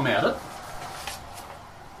while I'm at it,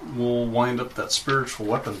 we'll wind up that spiritual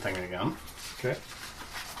weapon thing again. Okay.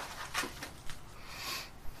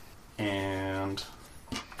 And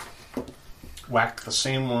whack the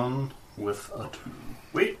same one with a 2.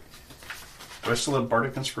 Wait. Do I still have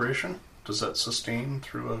Bardic Inspiration? Does that sustain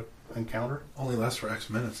through an encounter? Only lasts for X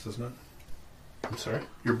minutes, doesn't it? I'm sorry?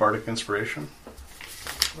 Your Bardic Inspiration?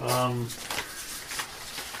 I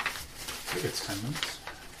think it's 10 minutes.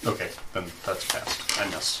 Okay, then that's passed. I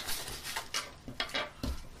missed.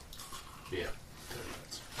 Yeah. 30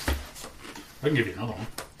 minutes. I can give you another one.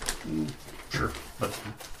 Sure, but...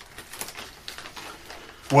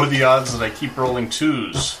 What are the odds that I keep rolling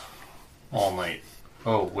 2s all night?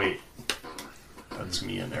 Oh, wait. That's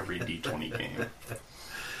me in every D20 game.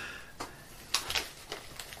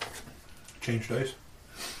 Change dice.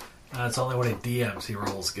 It's only when he DMs he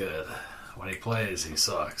rolls good. When he plays, he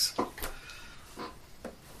sucks.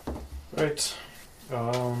 Right.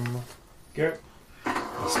 Garrett.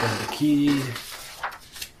 I'll spend the key.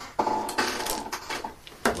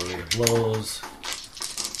 Flurry of blows.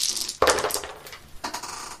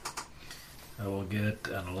 I will get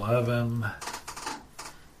an 11,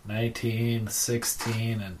 19,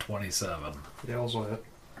 16, and 27. Yeah, also hit.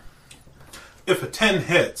 If a 10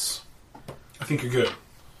 hits, I think you're good.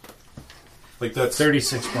 Like that's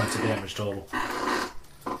 36 points of damage total.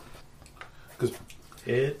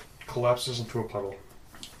 It collapses into a puddle.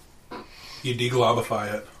 You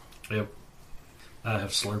deglobify it. Yep. I have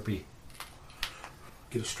Slurpee.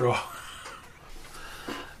 Get a straw.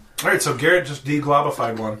 Alright, so Garrett just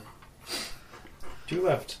deglobified one. 2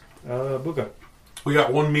 left. Booga. We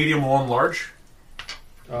got 1 medium, 1 large.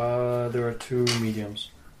 There are 2 mediums.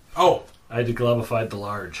 Oh, I deglobified the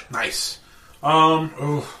large. nice.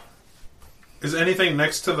 Is anything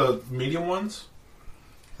next to the medium ones?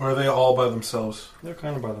 Or are they all by themselves? They're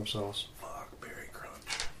kind of by themselves. Fuck, berry crunch.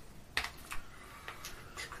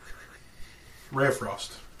 Ray of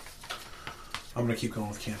Frost. I'm gonna keep going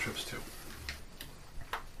with cantrips too.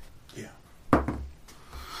 Yeah.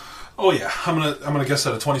 Oh yeah, I'm gonna guess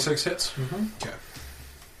that a 26 hits. Mm-hmm. Okay.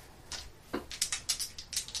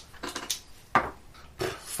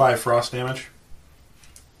 5 frost damage.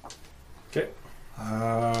 Okay.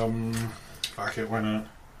 Fuck it, why not?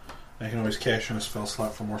 I can always cash in a spell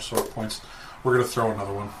slot for more sword points. We're gonna throw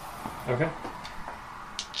another one. Okay.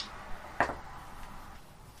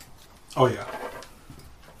 Oh yeah,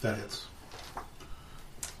 that hits.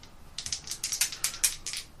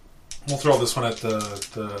 We'll throw this one at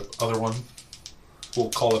the other one. We'll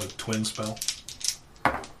call it a twin spell.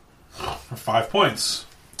 For 5 points.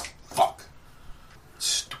 Fuck.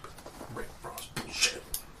 Stupid Ray Frost bullshit.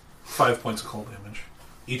 5 points of cold damage.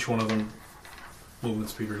 Each one of them, movement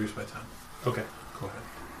speed reduced by 10. Okay. Go ahead.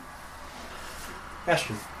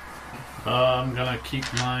 Ashton. I'm gonna keep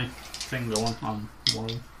my thing going on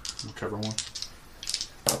one, whichever one.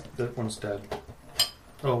 That one's dead.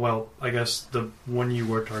 Oh, well, I guess the one you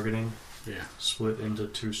were targeting Yeah. split into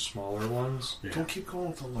 2 smaller ones. Yeah. Don't keep going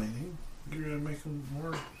with the lightning. You're gonna make them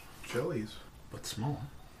more jellies. But small.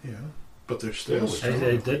 Yeah. But they're still...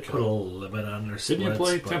 They did put a limit on their splits. Didn't you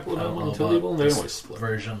play but Temple of I don't know Elemental about Evil? They this always split.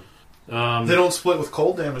 version. They don't split with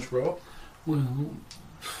cold damage, bro. Well,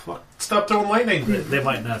 fuck. Stop throwing lightning. They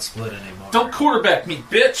might not split anymore. Don't quarterback me,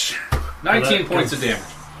 bitch! 19 that points of comes- damage.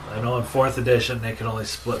 I know in 4th edition they could only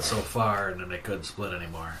split so far, and then they couldn't split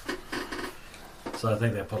anymore. So I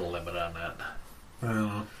think they put a limit on that. I don't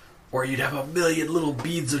know. Or you'd have a million little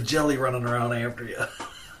beads of jelly running around after you.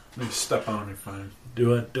 You step on me, fine.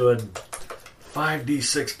 doing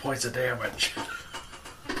 5d6 points of damage.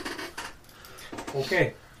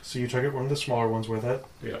 Okay. So you target one of the smaller ones with it,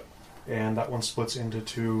 Yeah. and that one splits into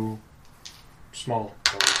 2 small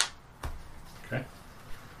ones. Okay.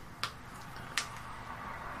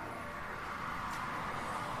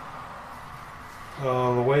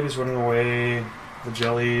 The white is running away. The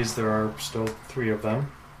jellies, there are still 3 of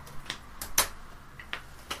them.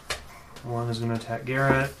 One is going to attack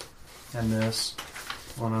Garrett, and this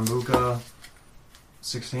one on Buka.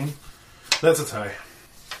 16. That's a tie.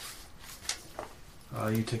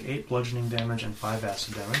 You take 8 bludgeoning damage and 5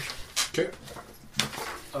 acid damage. Okay.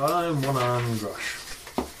 And 1 on Grush.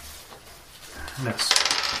 Miss.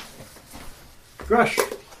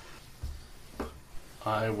 Grush.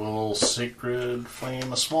 I will Sacred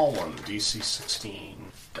Flame a small one, DC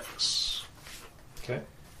 16 dice. Okay.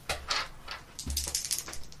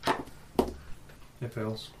 It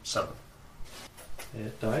fails. 7.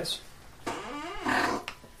 It dies.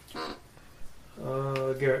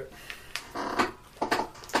 Garrett.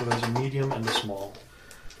 So there's a medium and a small.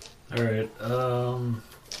 Alright, I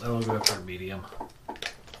will go for a medium.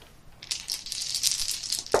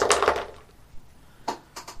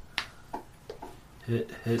 Hit,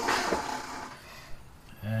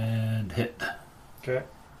 and hit Okay.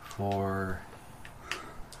 for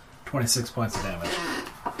 26 points of damage.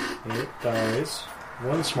 It dies.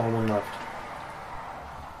 1 small one left.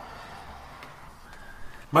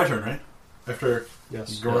 My turn, right? After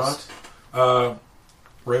Yes. Garrot.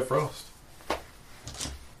 Ray of Frost.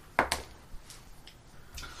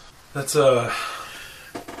 That's a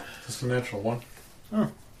natural one.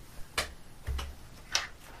 Oh.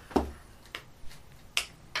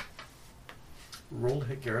 Roll to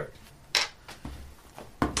hit Garrett.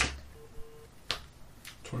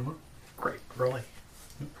 21. Great, really?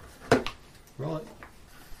 Roll it.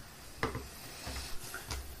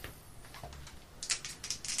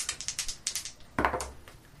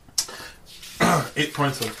 Eight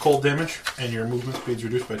points of cold damage, and your movement speed's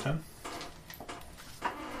reduced by 10.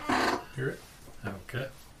 Hear it? Okay.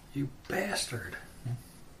 You bastard.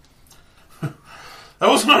 That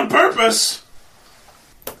wasn't on purpose!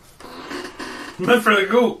 Meant for the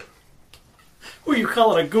goop. Who you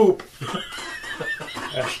calling a goop?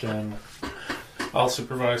 Ashton. I'll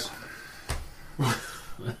supervise.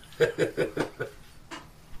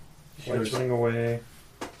 White's running away.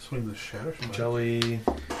 Swing the shadow. Jelly.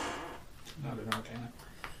 Not an arcana.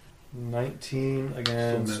 19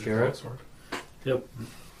 against Garrett. Yep.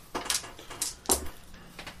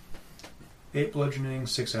 8 bludgeoning,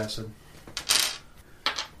 6 acid.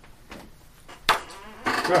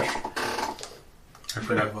 Gosh. I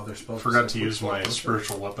forgot, have other spells forgot to besides use my spells.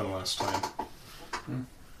 spiritual weapon last time.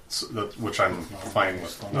 So which I'm fine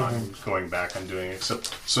with not going back and doing,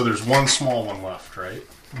 except... So there's one small one left, right?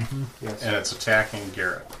 Yes. And it's attacking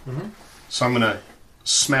Garrett. So I'm going to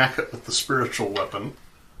smack it with the spiritual weapon.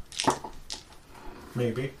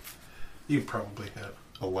 Maybe. You probably hit.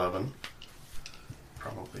 11.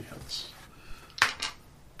 Probably hits.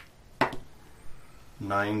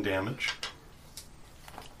 9 damage.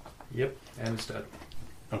 Yep, and it's dead.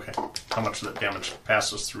 Okay. How much of that damage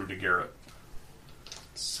passes through to Garrett?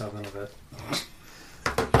 7 of it.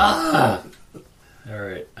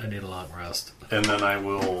 Alright, I need a long rest. And then I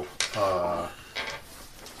will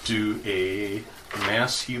do a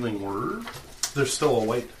mass healing word. There's still a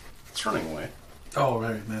wait. It's running away. Oh,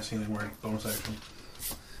 right. Mass healing word. Bonus action.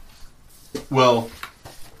 Well,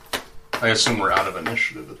 I assume we're out of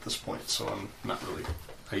initiative at this point, so I'm not really...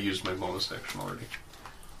 I used my bonus action already.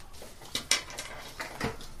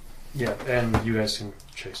 Yeah, and you guys can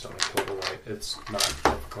chase down and kill the white. It's not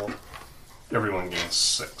difficult. Everyone gains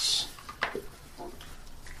 6.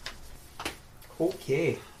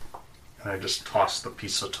 Okay. And I just toss the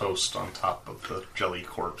piece of toast on top of the jelly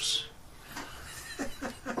corpse.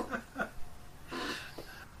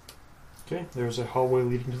 Okay, there's a hallway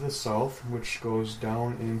leading to the south, which goes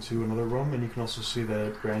down into another room, and you can also see that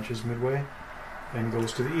it branches midway and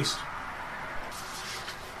goes to the east.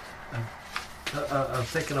 I'm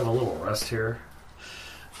thinking of a little rest here.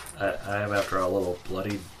 I am after a little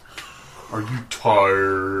bloody... Are you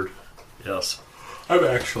tired? Yes. I'm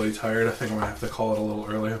actually tired. I think I'm going to have to call it a little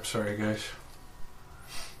early. I'm sorry, guys.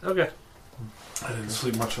 Okay. I didn't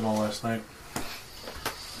sleep much at all last night.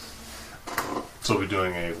 So we're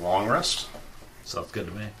doing a long rest? Sounds good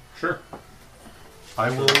to me. Sure. I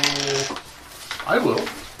will...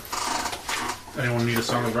 Anyone need a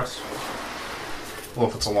song of rest? Well,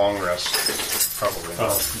 if it's a long rest, probably not.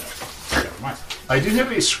 Oh, no. Never mind. I do have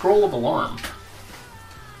a scroll of alarm.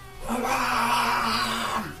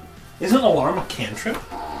 Isn't alarm a cantrip?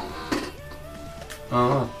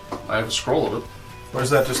 I have a scroll of it. Or is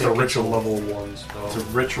that just a ritual? level 1s. It's a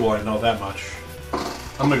ritual, I know that much.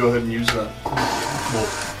 I'm going to go ahead and use that.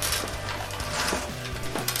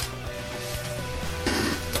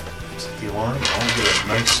 Set the alarm. I'll get a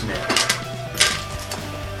nice nap.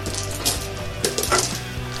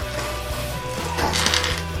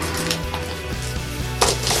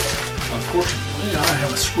 Unfortunately, I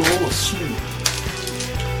have a scroll of snooze.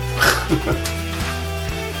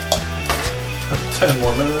 10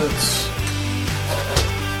 more minutes.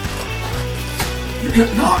 You get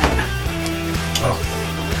 9.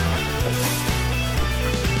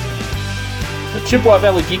 The Chippewa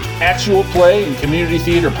Valley Geek Actual Play and Community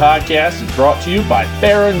Theater Podcast is brought to you by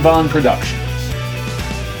Baron Von Productions.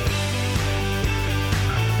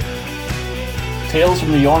 Tales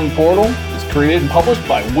from the Yawning Portal is created and published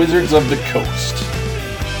by Wizards of the Coast.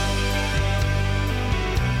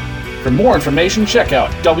 For more information, check out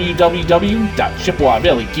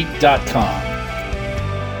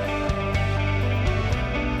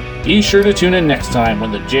www.chippewaValleyGeek.com. Be sure to tune in next time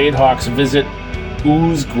when the Jadehawks visit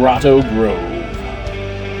Ooze Grotto Grove.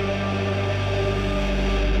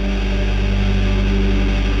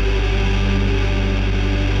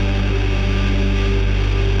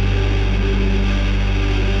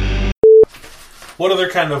 What other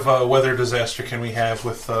kind of weather disaster can we have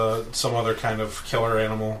with some other kind of killer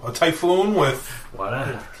animal? A typhoon with Why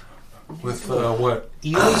not? what?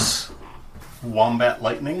 Eels? Wombat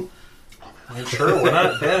lightning. Sure, why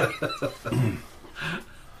not? Yeah.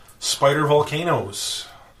 Spider volcanoes.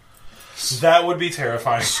 That would be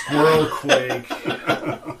terrifying. Squirrel quake.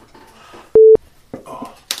 How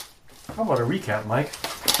about a recap, Mike?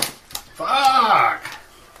 Fuck!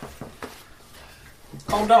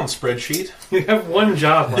 Calm down, spreadsheet. You have one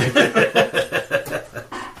job, Mike.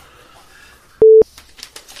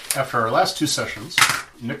 After our last 2 sessions,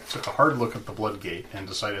 Nick took a hard look at the Blood Gate and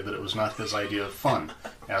decided that it was not his idea of fun,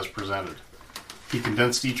 as presented. He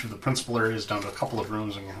condensed each of the principal areas down to a couple of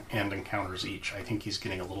rooms and encounters each. I think he's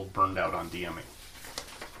getting a little burned out on DMing.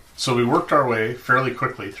 So we worked our way fairly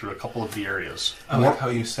quickly through a couple of the areas. I like how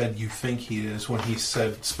you said you think he is when he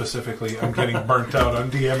said specifically, I'm getting burnt out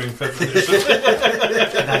on DMing 5th edition.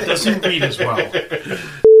 That doesn't read as well.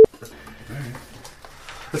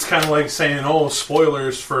 It's kind of like saying, oh,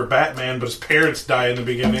 spoilers for Batman, but his parents die in the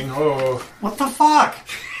beginning. Oh. What the fuck?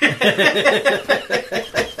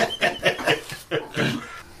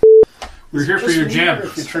 We're here for your Just remember,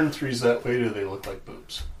 gems. if you turn 3s that way, do they look like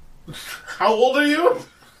boobs? How old are you?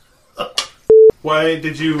 Why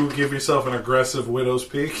did you give yourself an aggressive widow's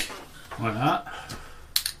peak? Why not?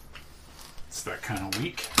 It's that kind of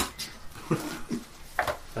week.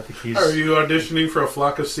 I think he's. Are you auditioning for a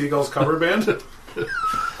Flock of Seagulls cover band?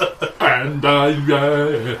 And I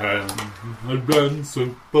ran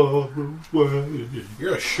so far away.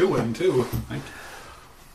 You're a shoo-in, too. Thank you.